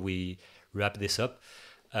before we wrap this up.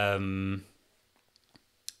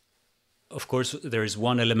 Of course, there is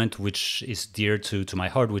one element which is dear to my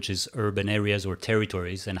heart, which is urban areas or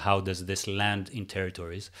territories, and how does this land in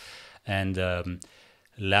territories. And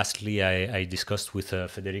lastly, I discussed with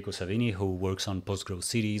Federico Savini, who works on post-growth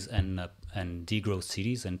cities and degrowth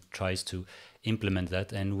cities and tries to implement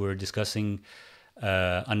that. And we're discussing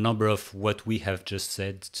a number of what we have just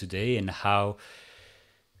said today and how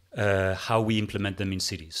we implement them in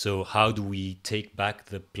cities. So how do we take back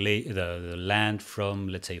the land from,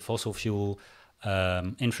 let's say, fossil fuel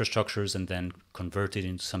infrastructures and then convert it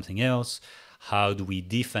into something else? How do we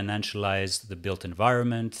definancialize the built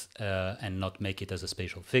environment and not make it as a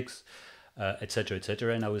spatial fix, et cetera, et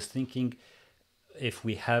cetera. And I was thinking, if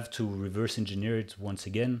we have to reverse engineer it once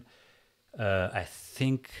again, I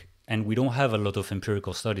think, and we don't have a lot of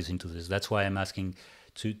empirical studies into this. That's why I'm asking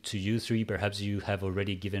to you three. Perhaps you have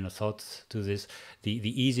already given a thought to this.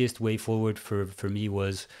 The easiest way forward for me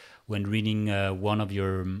was when reading one of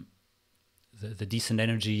your the decent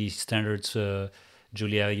energy standards,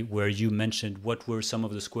 Julia, where you mentioned what were some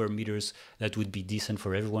of the square meters that would be decent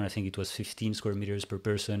for everyone. I think it was 15 square meters per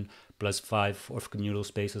person plus 5 of communal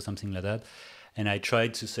space or something like that. And I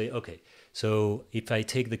tried to say, okay, so if I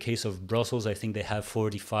take the case of Brussels, I think they have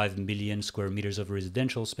 45 million square meters of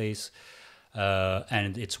residential space,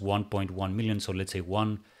 and it's 1.1 million. So let's say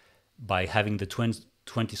by having the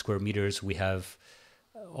 20 square meters, we have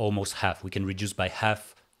almost half. We can reduce by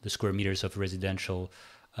half the square meters of residential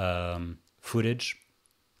footage.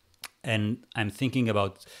 And I'm thinking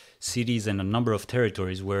about cities and a number of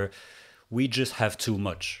territories where we just have too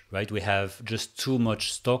much, right? We have just too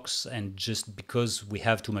much stocks, and just because we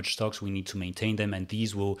have too much stocks, we need to maintain them, and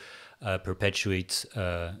these will perpetuate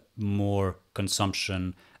more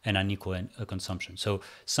consumption and unequal consumption. So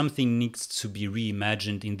something needs to be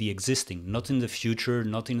reimagined in the existing, not in the future,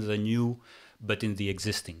 not in the new, but in the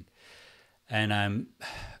existing. And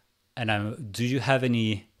do you have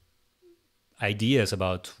any ideas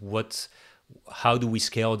about how do we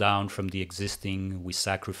scale down from the existing? We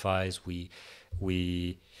sacrifice, we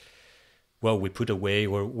put away,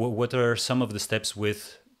 or what are some of the steps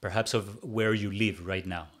with perhaps of where you live right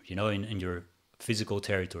now, in your physical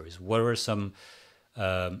territories? What are some,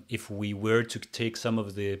 if we were to take some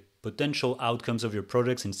of the potential outcomes of your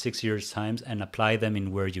projects in 6 years' time and apply them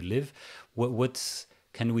in where you live, what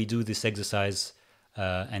can we do this exercise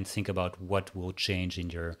and think about what will change in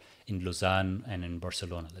Lausanne and in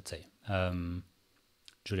Barcelona, let's say?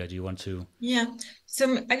 Julia, do you want to? Yeah.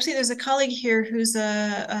 So actually, there's a colleague here who's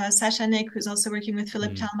Sasha Nick, who's also working with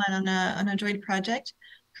Philip Talman on a joint project,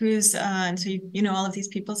 who's and so you know all of these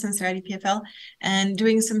people since they're at EPFL, and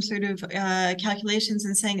doing some sort of calculations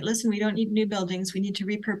and saying, listen, we don't need new buildings, we need to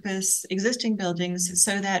repurpose existing buildings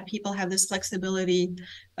so that people have this flexibility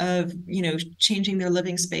of changing their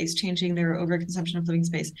living space, changing their overconsumption of living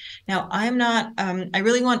space. Now, I'm not I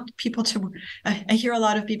really want people to I hear a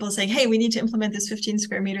lot of people saying, hey, we need to implement this 15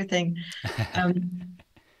 square meter thing.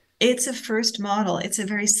 It's a first model. It's a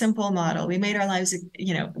very simple model. We made our lives,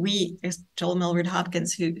 we, Joel Millward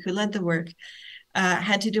Hopkins, who led the work,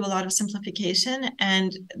 had to do a lot of simplification.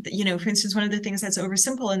 And, for instance, one of the things that's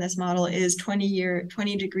oversimple in this model is 20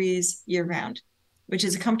 degrees year round, which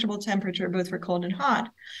is a comfortable temperature both for cold and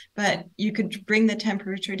hot. But you could bring the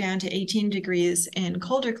temperature down to 18 degrees in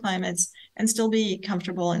colder climates and still be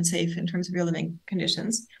comfortable and safe in terms of your living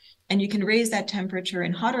conditions. And you can raise that temperature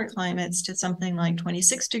in hotter climates to something like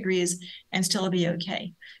 26 degrees and still be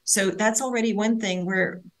okay. So that's already one thing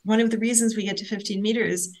where one of the reasons we get to 15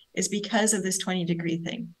 meters is because of this 20-degree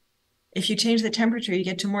thing. If you change the temperature, you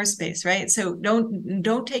get to more space, right? So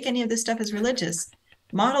don't take any of this stuff as religious.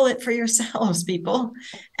 Model it for yourselves, people.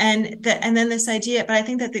 And then this idea, but I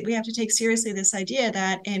think that we have to take seriously this idea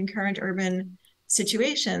that in current urban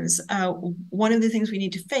situations, one of the things we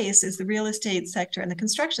need to face is the real estate sector and the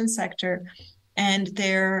construction sector and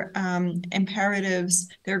their imperatives,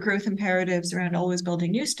 their growth imperatives around always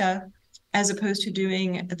building new stuff, as opposed to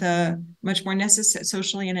doing the much more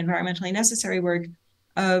socially and environmentally necessary work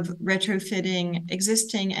of retrofitting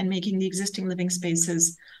existing and making the existing living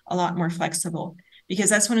spaces a lot more flexible. because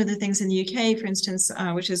that's one of the things in the UK, for instance,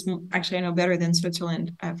 which is actually I know better than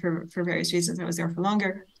Switzerland for various reasons. I was there for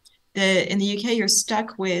longer. In the UK, you're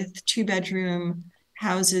stuck with 2-bedroom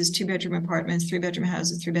houses, 2-bedroom apartments, 3-bedroom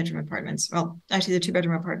houses, 3-bedroom apartments. Well, actually, the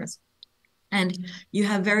 2-bedroom apartments. And you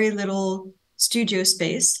have very little studio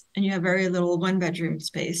space, and you have very little 1-bedroom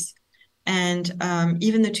space. And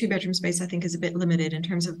even the 2-bedroom space, I think, is a bit limited in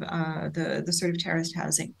terms of the sort of terraced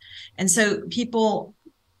housing. And so people,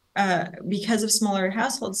 because of smaller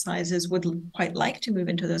household sizes, would quite like to move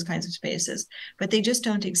into those kinds of spaces, but they just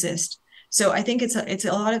don't exist. So I think it's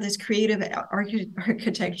a lot of this creative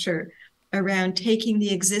architecture around taking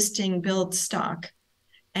the existing built stock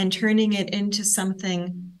and turning it into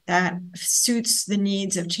something that suits the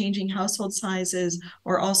needs of changing household sizes,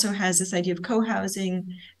 or also has this idea of co-housing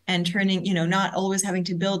and turning, not always having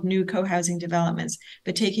to build new co-housing developments,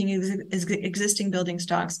 but taking existing building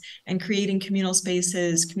stocks and creating communal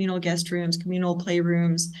spaces, communal guest rooms, communal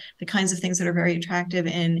playrooms, the kinds of things that are very attractive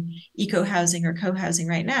in eco-housing or co-housing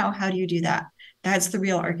right now. How do you do that? That's the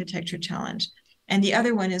real architecture challenge. And the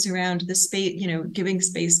other one is around the space, giving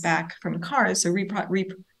space back from cars. So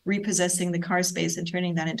repossessing the car space and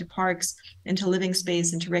turning that into parks, into living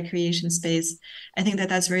space, into recreation space. I think that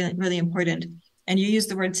that's really, really important. And you use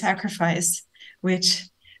the word sacrifice, which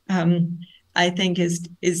I think is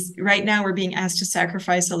right now we're being asked to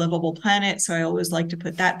sacrifice a livable planet. So I always like to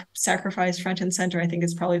put that sacrifice front and center. I think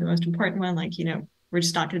it's probably the most important one. Like, we're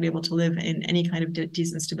just not going to be able to live in any kind of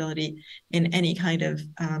decent stability, in any kind of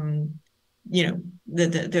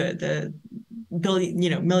the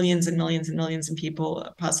billion, millions and millions and millions of people,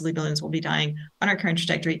 possibly billions, will be dying on our current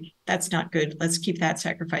trajectory. That's not good. Let's keep that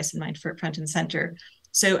sacrifice in mind for front and center.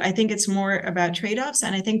 So I think it's more about trade-offs.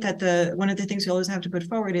 And I think that one of the things we always have to put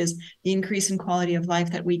forward is the increase in quality of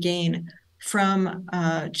life that we gain from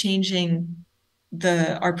changing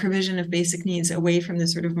our provision of basic needs away from the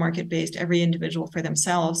sort of market-based, every individual for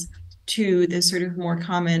themselves, to this sort of more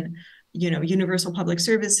common, universal public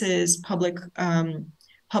services, public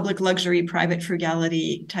luxury, private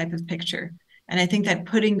frugality type of picture. And I think that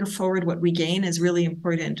putting forward what we gain is really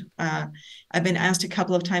important. I've been asked a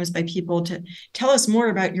couple of times by people to tell us more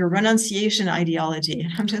about your renunciation ideology.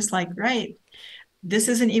 And I'm just like, right, this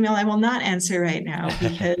is an email I will not answer right now,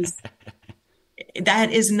 because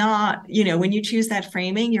that is not, when you choose that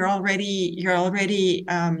framing, you're already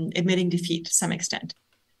admitting defeat to some extent.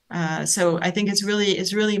 So I think it's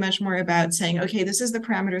really much more about saying, okay, this is the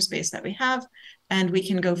parameter space that we have, and we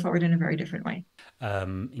can go forward in a very different way.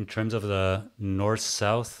 In terms of the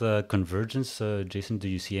north-south convergence, Jason, do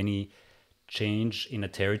you see any change in a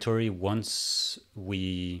territory once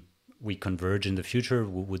we converge in the future?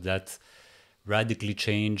 Would that radically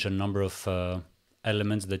change a number of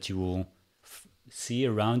elements that you will see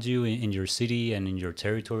around you in your city and in your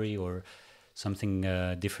territory, or something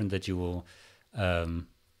different that you will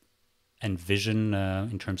envision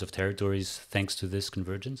in terms of territories thanks to this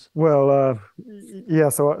convergence? Well, yeah.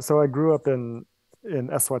 So I grew up in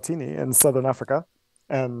Eswatini in Southern Africa,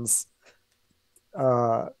 and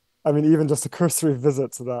I mean, even just a cursory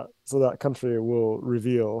visit to that country will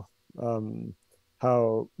reveal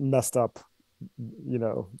how messed up,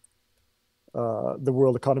 the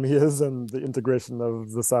world economy is, and the integration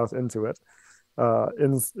of the South into it.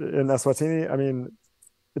 In Eswatini, I mean,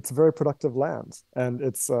 it's very productive land, and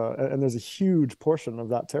and there's a huge portion of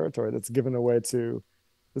that territory that's given over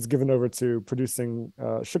to producing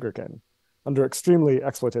sugarcane under extremely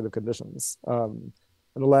exploitative conditions. And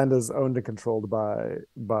the land is owned and controlled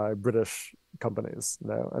by British companies.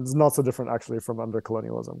 And it's not so different actually from under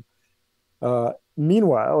colonialism.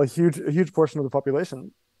 Meanwhile, a huge portion of the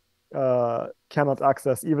population cannot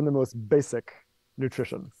access even the most basic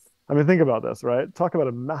nutrition. I mean, think about this, right? Talk about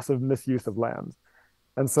a massive misuse of land.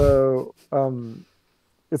 And so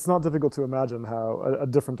it's not difficult to imagine how a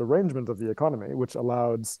different arrangement of the economy, which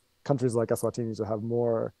allowed countries like Eswatini to have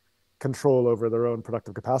more control over their own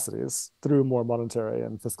productive capacities through more monetary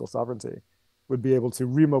and fiscal sovereignty, would be able to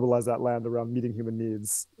remobilize that land around meeting human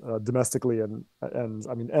needs domestically and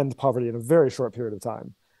I mean, end poverty in a very short period of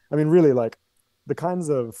time. I mean, really, like the kinds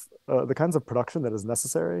of production that is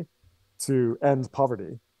necessary to end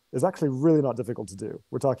poverty is actually really not difficult to do.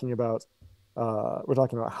 We're talking about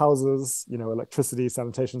houses, electricity,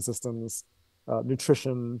 sanitation systems,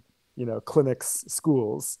 nutrition, clinics,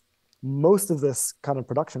 schools. Most of this kind of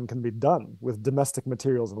production can be done with domestic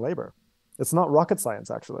materials and labor. It's not rocket science,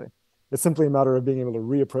 actually. It's simply a matter of being able to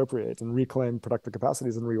reappropriate and reclaim productive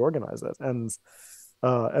capacities and reorganize it. And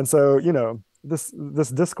so, this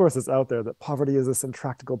discourse is out there that poverty is this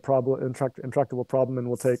intractable problem and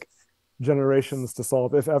will take generations to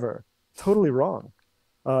solve, if ever. Totally wrong.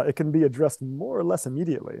 it can be addressed more or less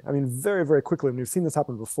immediately. I mean, very, very quickly. And we've seen this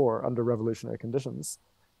happen before under revolutionary conditions.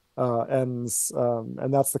 And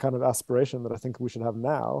that's the kind of aspiration that I think we should have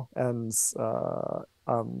now. And so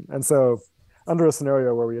under a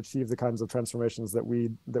scenario where we achieve the kinds of transformations that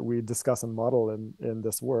we discuss and model in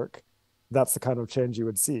this work, that's the kind of change you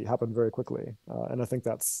would see happen very quickly. And I think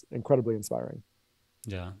that's incredibly inspiring.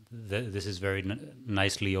 Yeah, this is very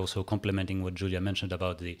nicely also complementing what Julia mentioned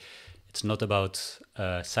about it's not about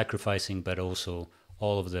sacrificing, but also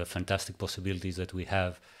all of the fantastic possibilities that we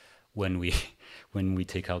have when we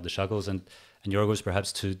take out the shackles. And Giorgos,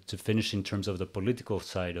 perhaps to finish in terms of the political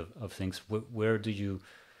side of things, where do you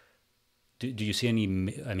see any?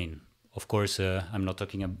 I mean, of course, I'm not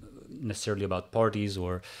talking necessarily about parties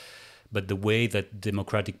but the way that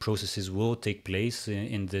democratic processes will take place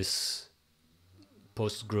in this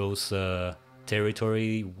post-growth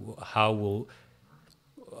territory. How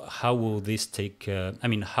will this take? I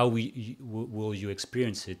mean, how will you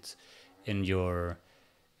experience it in your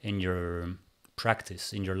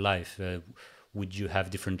practice, in your life? Would you have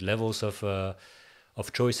different levels of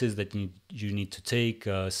choices that you need to take?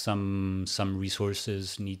 Some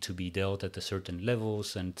resources need to be dealt at a certain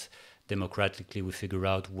levels, and democratically we figure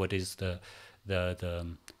out what is the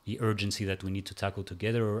urgency that we need to tackle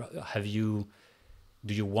together. Or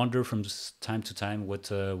do you wonder from time to time what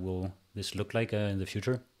will this look like in the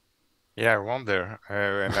future? Yeah, I wonder,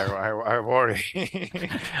 and I worry.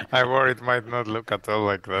 I worry it might not look at all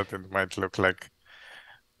like that. It might look like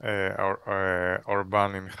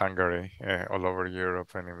Orban in Hungary, all over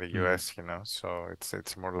Europe and in the US, you know. So it's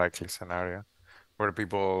a more likely scenario where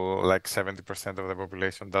people, like 70% of the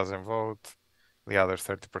population doesn't vote, the other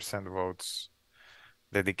 30% votes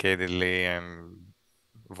dedicatedly and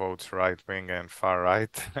votes right wing and far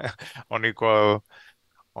right on equal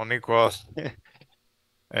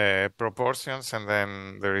proportions, and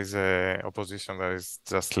then there is a opposition that is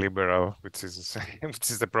just liberal, which is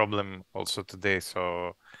the problem also today.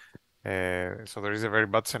 So there is a very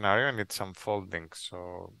bad scenario, and it's unfolding.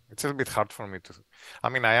 So it's a little bit hard for me to. I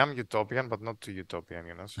mean, I am utopian, but not too utopian,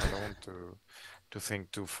 you know. So I don't want to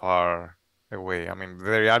think too far away. I mean,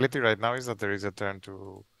 the reality right now is that there is a turn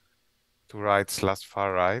to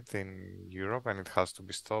right/far right in Europe, and it has to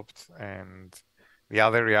be stopped. And the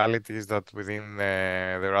other reality is that within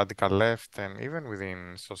the radical left and even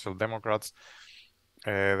within social democrats,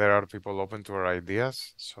 there are people open to our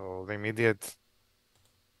ideas. So the immediate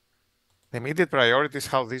priority is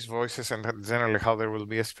how these voices, and generally how there will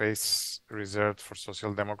be a space reserved for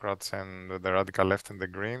social democrats and the radical left and the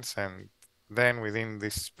Greens, and then within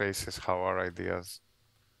these spaces how our ideas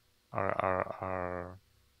are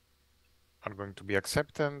going to be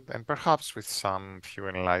accepted, and perhaps with some few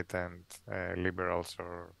enlightened liberals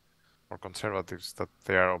or conservatives that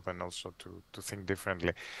they are open also to think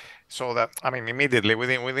differently. So that, I mean, immediately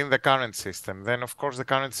within the current system, then of course the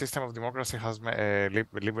current system of democracy has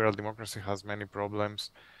liberal democracy has many problems,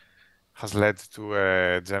 has led to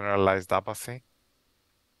a generalized apathy,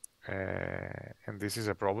 and this is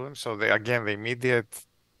a problem. So again, the immediate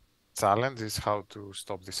challenge is how to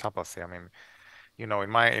stop this apathy. I mean, you know,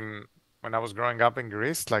 when I was growing up in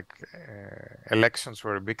Greece, like elections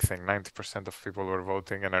were a big thing. 90% of people were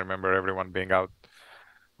voting, and I remember everyone being out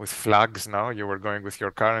with flags. Now you were going with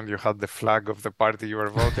your car and you had the flag of the party you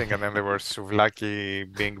were voting, and then there were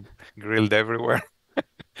souvlaki being grilled everywhere.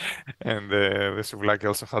 And the souvlaki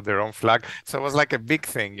also had their own flag. So it was like a big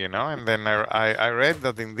thing, you know. And then I read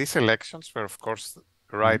that in these elections, where of course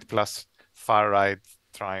right plus far right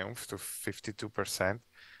triumphed to 52%,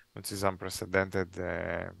 which is unprecedented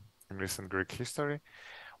in recent Greek history,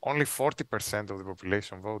 only 40% of the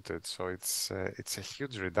population voted. So it's a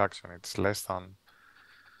huge reduction. It's less than.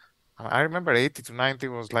 I remember 80 to 90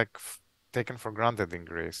 was like taken for granted in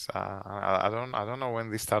Greece. I don't know when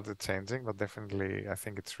this started changing, but definitely I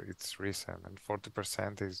think it's recent. And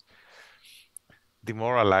 40% is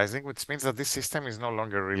demoralizing, which means that this system is no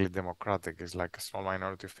longer really democratic. It's like a small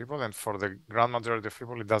minority of people, and for the grand majority of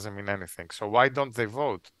people, it doesn't mean anything. So why don't they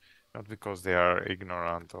vote? Not because they are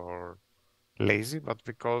ignorant or lazy, but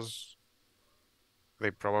because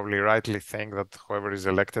they probably rightly think that whoever is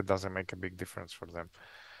elected doesn't make a big difference for them.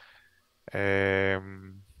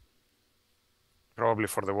 Probably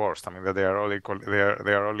for the worst. I mean, that they are all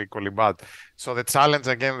equally bad. So the challenge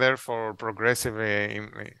again there for progressive in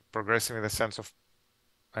the sense of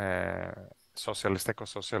socialist,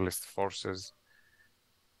 eco-socialist forces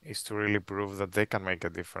is to really prove that they can make a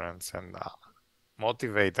difference and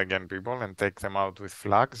motivate again people and take them out with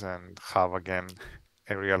flags and have again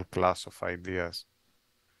a real class of ideas.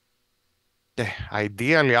 Yeah,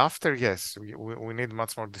 ideally after, yes, we need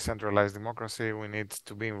much more decentralized democracy. We need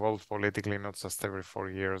to be involved politically, not just every 4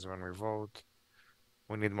 years when we vote.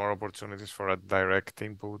 We need more opportunities for a direct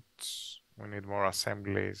inputs. We need more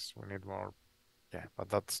assemblies. We need more, yeah, but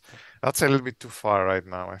that's a little bit too far right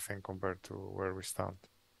now, I think, compared to where we stand.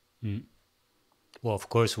 Well, of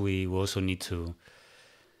course, we also need to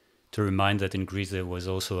remind that in Greece there was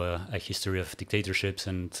also a history of dictatorships,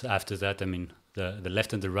 and after that, I mean, the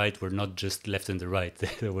left and the right were not just left and the right;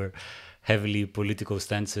 there were heavily political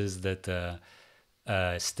stances that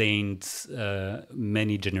stained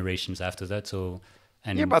many generations after that. So,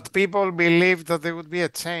 and Yeah, but people believed that there would be a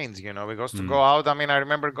change, because to go out, I mean, I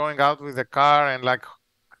remember going out with a car and like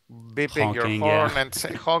beeping your honking, horn yeah. and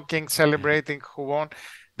honking, celebrating who won,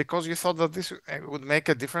 because you thought that this would make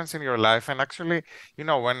a difference in your life. And actually,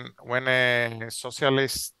 when a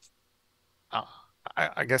socialist, uh,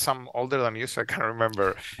 I guess I'm older than you, so I can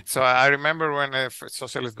remember. So I remember when a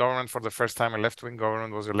socialist government for the first time, a left-wing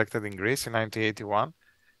government was elected in Greece in 1981.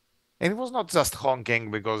 And it was not just honking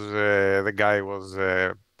because the guy was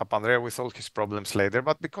Papandreou with all his problems later,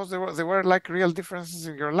 but because there were like real differences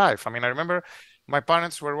in your life. I mean, I remember my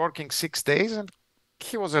parents were working 6 days and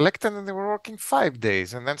he was elected and they were working 5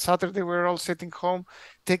 days. And then Saturday we were all sitting home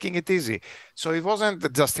taking it easy. So it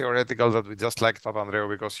wasn't just theoretical that we just liked Papandreou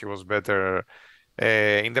because he was better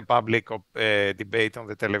in the public debate on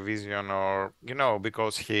the television, or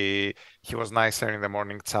because he was nicer in the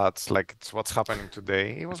morning chats, like it's what's happening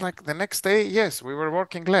today. It was like the next day, yes, we were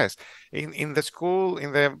working less in the school.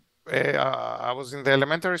 I was in the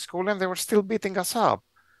elementary school and they were still beating us up.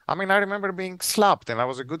 I mean, I remember being slapped, and I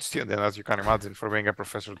was a good student, as you can imagine, for being a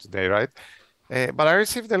professor today, right? But I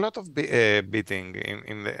received a lot of beating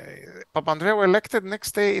in the Papandreou elected.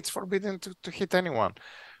 Next day, it's forbidden to hit anyone.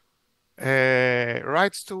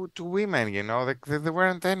 Rights to women, they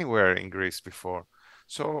weren't anywhere in Greece before.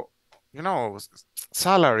 So,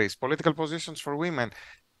 salaries, political positions for women,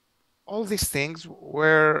 all these things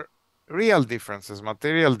were real differences,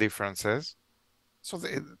 material differences. So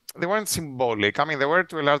they weren't symbolic. I mean, they were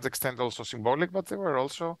to a large extent also symbolic, but they were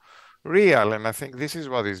also real. And I think this is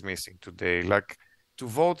what is missing today. Like to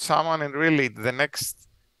vote someone and really the next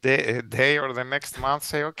day or the next month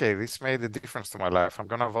say, okay, this made a difference to my life. I'm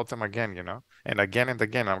going to vote them again, and again and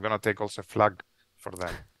again. I'm going to take also a flag for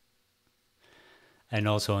them. And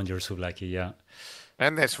also on your souvlaki, yeah.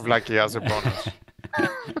 And the souvlaki as a bonus.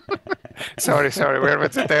 Sorry, we're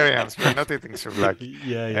vegetarians. We're not eating souvlaki.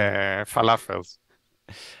 Yeah. Falafels.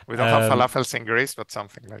 We don't have falafels in Greece, but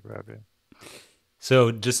something like that, yeah.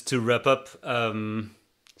 So just to wrap up,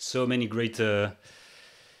 so many great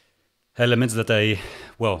elements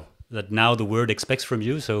that now the world expects from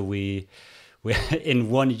you. So we in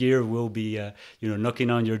 1 year we'll be knocking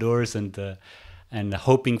on your doors and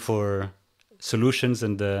hoping for solutions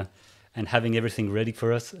and having everything ready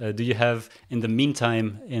for us. Do you have in the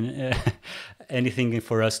meantime anything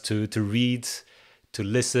for us to read, to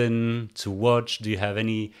listen, to watch? Do you have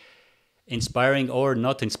any inspiring or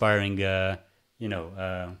not inspiring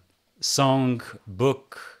song,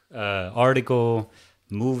 book, article,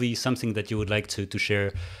 movie, something that you would like to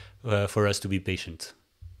share for us to be patient?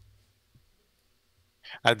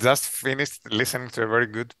 I just finished listening to a very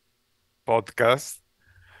good podcast.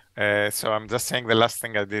 So I'm just saying the last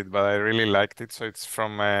thing I did, but I really liked it. So it's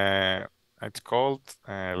it's called,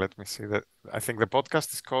 let me see that. I think the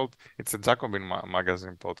podcast is called, it's a Jacobin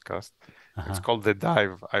magazine podcast. It's called The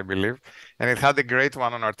Dive, I believe. And it had a great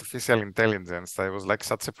one on artificial intelligence. It was like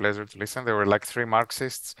such a pleasure to listen. There were like 3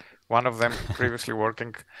 Marxists, one of them previously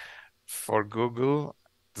working for Google,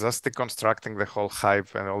 just deconstructing the whole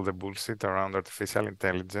hype and all the bullshit around artificial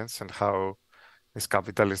intelligence and how these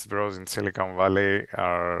capitalist bros in Silicon Valley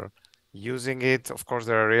are using it. Of course,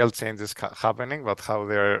 there are real changes happening, but how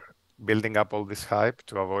they're building up all this hype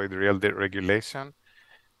to avoid real regulation.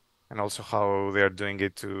 And also how they're doing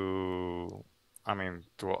it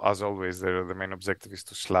as always, the main objective is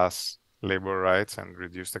to slash labor rights and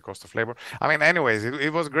reduce the cost of labor. I mean, anyways,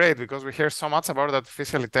 it was great because we hear so much about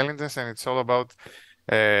artificial intelligence and it's all about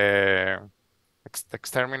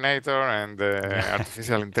exterminator and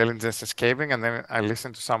artificial intelligence escaping. And then I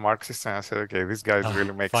listened to some Marxists and I said, okay, these guys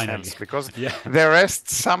really make sense, because the rest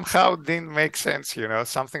somehow didn't make sense.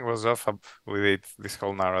 Something was off with it, this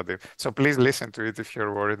whole narrative. So please listen to it if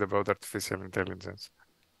you're worried about artificial intelligence.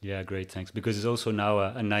 Yeah, great, thanks. Because it's also now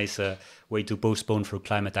a nice way to postpone for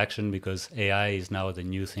climate action, because AI is now the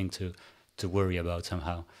new thing to worry about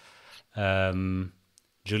somehow.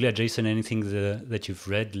 Julia, Jason, anything that you've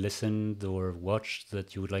read, listened, or watched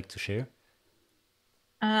that you would like to share?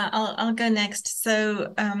 I'll go next.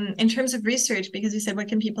 So in terms of research, because you said what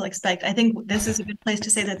can people expect, I think this is a good place to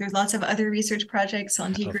say that there's lots of other research projects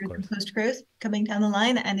on degrowth and post-growth coming down the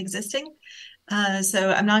line and existing.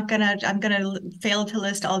 So I'm gonna fail to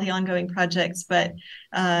list all the ongoing projects, but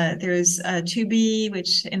there's 2B,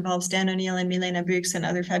 which involves Dan O'Neill and Milena Brooks and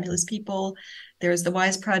other fabulous people. There's the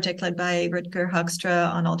WISE project led by Rutger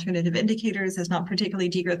Hoekstra on alternative indicators. It's not particularly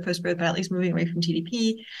degrowth, post-growth, but at least moving away from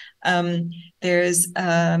TDP. There's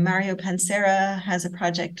Mario Pansera has a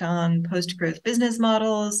project on post-growth business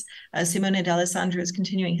models. Simone D'Alessandro is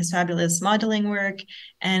continuing his fabulous modeling work.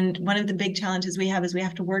 And one of the big challenges we have is we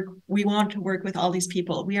want to work with all these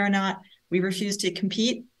people. We refuse to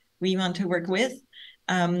compete. We want to work with.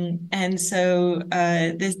 And so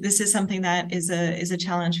this is something that is a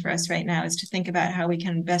challenge for us right now, is to think about how we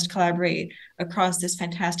can best collaborate across this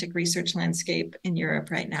fantastic research landscape in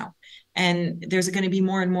Europe right now. And there's going to be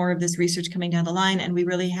more and more of this research coming down the line, and we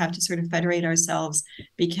really have to sort of federate ourselves,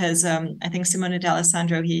 because I think Simone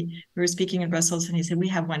D'Alessandro, we were speaking in Brussels, and he said, we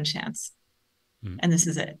have one chance, and this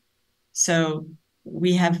is it. So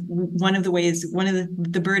we have one of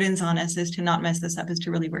the burdens on us is to not mess this up, is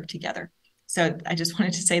to really work together. So I just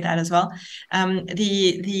wanted to say that as well.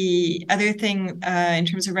 The other thing in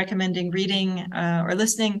terms of recommending reading or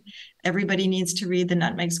listening, everybody needs to read The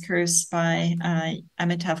Nutmeg's Curse by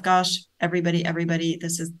Amitav Ghosh. Everybody,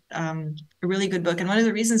 this is a really good book. And one of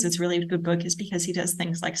the reasons it's really a good book is because he does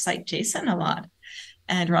things like cite Jason a lot,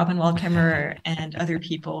 and Robin Waldkemmer and other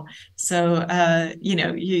people. So,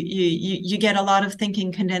 you get a lot of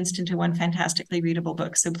thinking condensed into one fantastically readable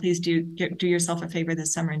book. So please do yourself a favor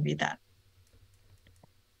this summer and read that.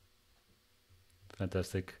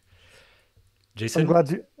 Fantastic. Jason?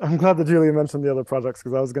 I'm glad that Julia mentioned the other projects,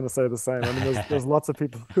 because I was going to say the same. I mean, there's lots of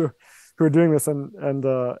people who are doing this, and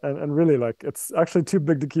really, like, it's actually too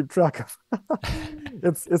big to keep track of.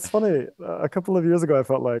 It's funny. A couple of years ago, I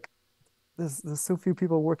felt like there's so few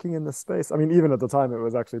people working in this space. I mean, even at the time, it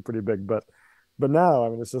was actually pretty big, but now, I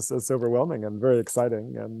mean, it's overwhelming and very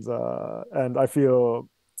exciting, and I feel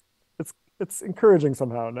it's encouraging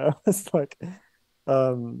somehow now. It's like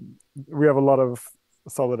we have a lot of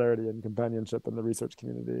solidarity and companionship in the research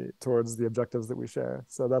community towards the objectives that we share.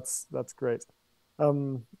 So that's great.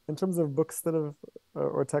 In terms of books that have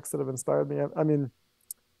or texts that have inspired me, I mean,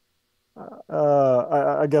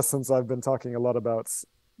 I guess since I've been talking a lot about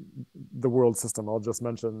the world system, I'll just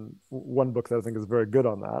mention one book that I think is very good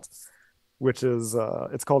on that, which is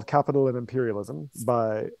it's called Capital and Imperialism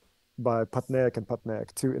by Patnaik and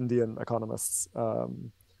Patnaik, two Indian economists.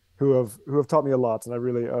 Who have taught me a lot, and I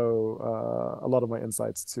really owe a lot of my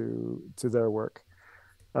insights to their work.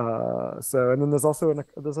 And then there's also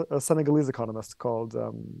a Senegalese economist called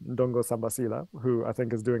Ndongo Sambasila, who I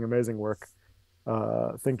think is doing amazing work,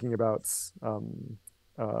 thinking about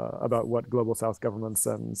what global South governments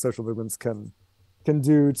and social movements can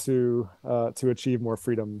do to achieve more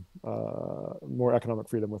freedom, more economic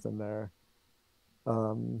freedom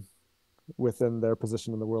within their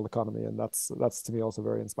position in the world economy, and that's to me also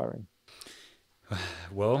very inspiring.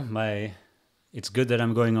 Well, it's good that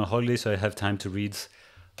I'm going on holiday, so I have time to read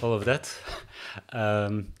all of that.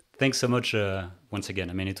 Thanks so much once again.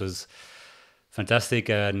 I mean, it was fantastic.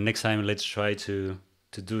 Next time, let's try to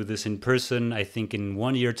do this in person. I think in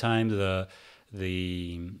 1 year time, the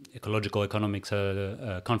Ecological Economics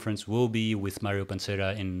conference will be with Mario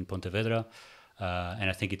Pansera in Pontevedra. And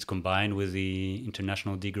I think it's combined with the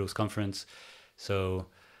International Degrowth Conference. So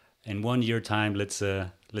in 1 year time, let's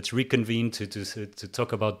reconvene to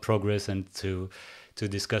talk about progress and to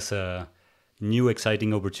discuss new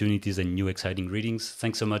exciting opportunities and new exciting readings.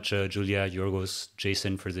 Thanks so much, Julia, Giorgos,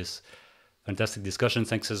 Jason, for this fantastic discussion.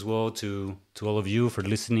 Thanks as well to all of you for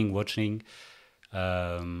listening, watching.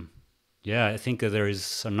 I think there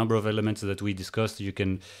is a number of elements that we discussed. You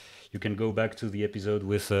can go back to the episode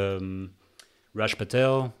with Raj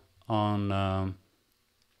Patel on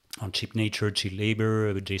cheap nature, cheap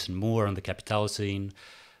labor, with Jason Moore on the capital scene.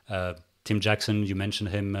 Tim Jackson, you mentioned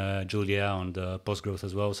him, Julia, on the post-growth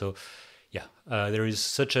as well. So there is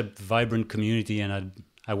such a vibrant community, and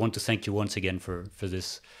I want to thank you once again for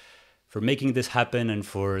making this happen and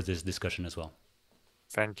for this discussion as well.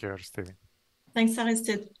 Thank you, Aristide. Thanks,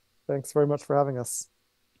 Aristide. Thanks very much for having us.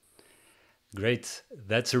 Great.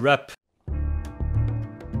 That's a wrap.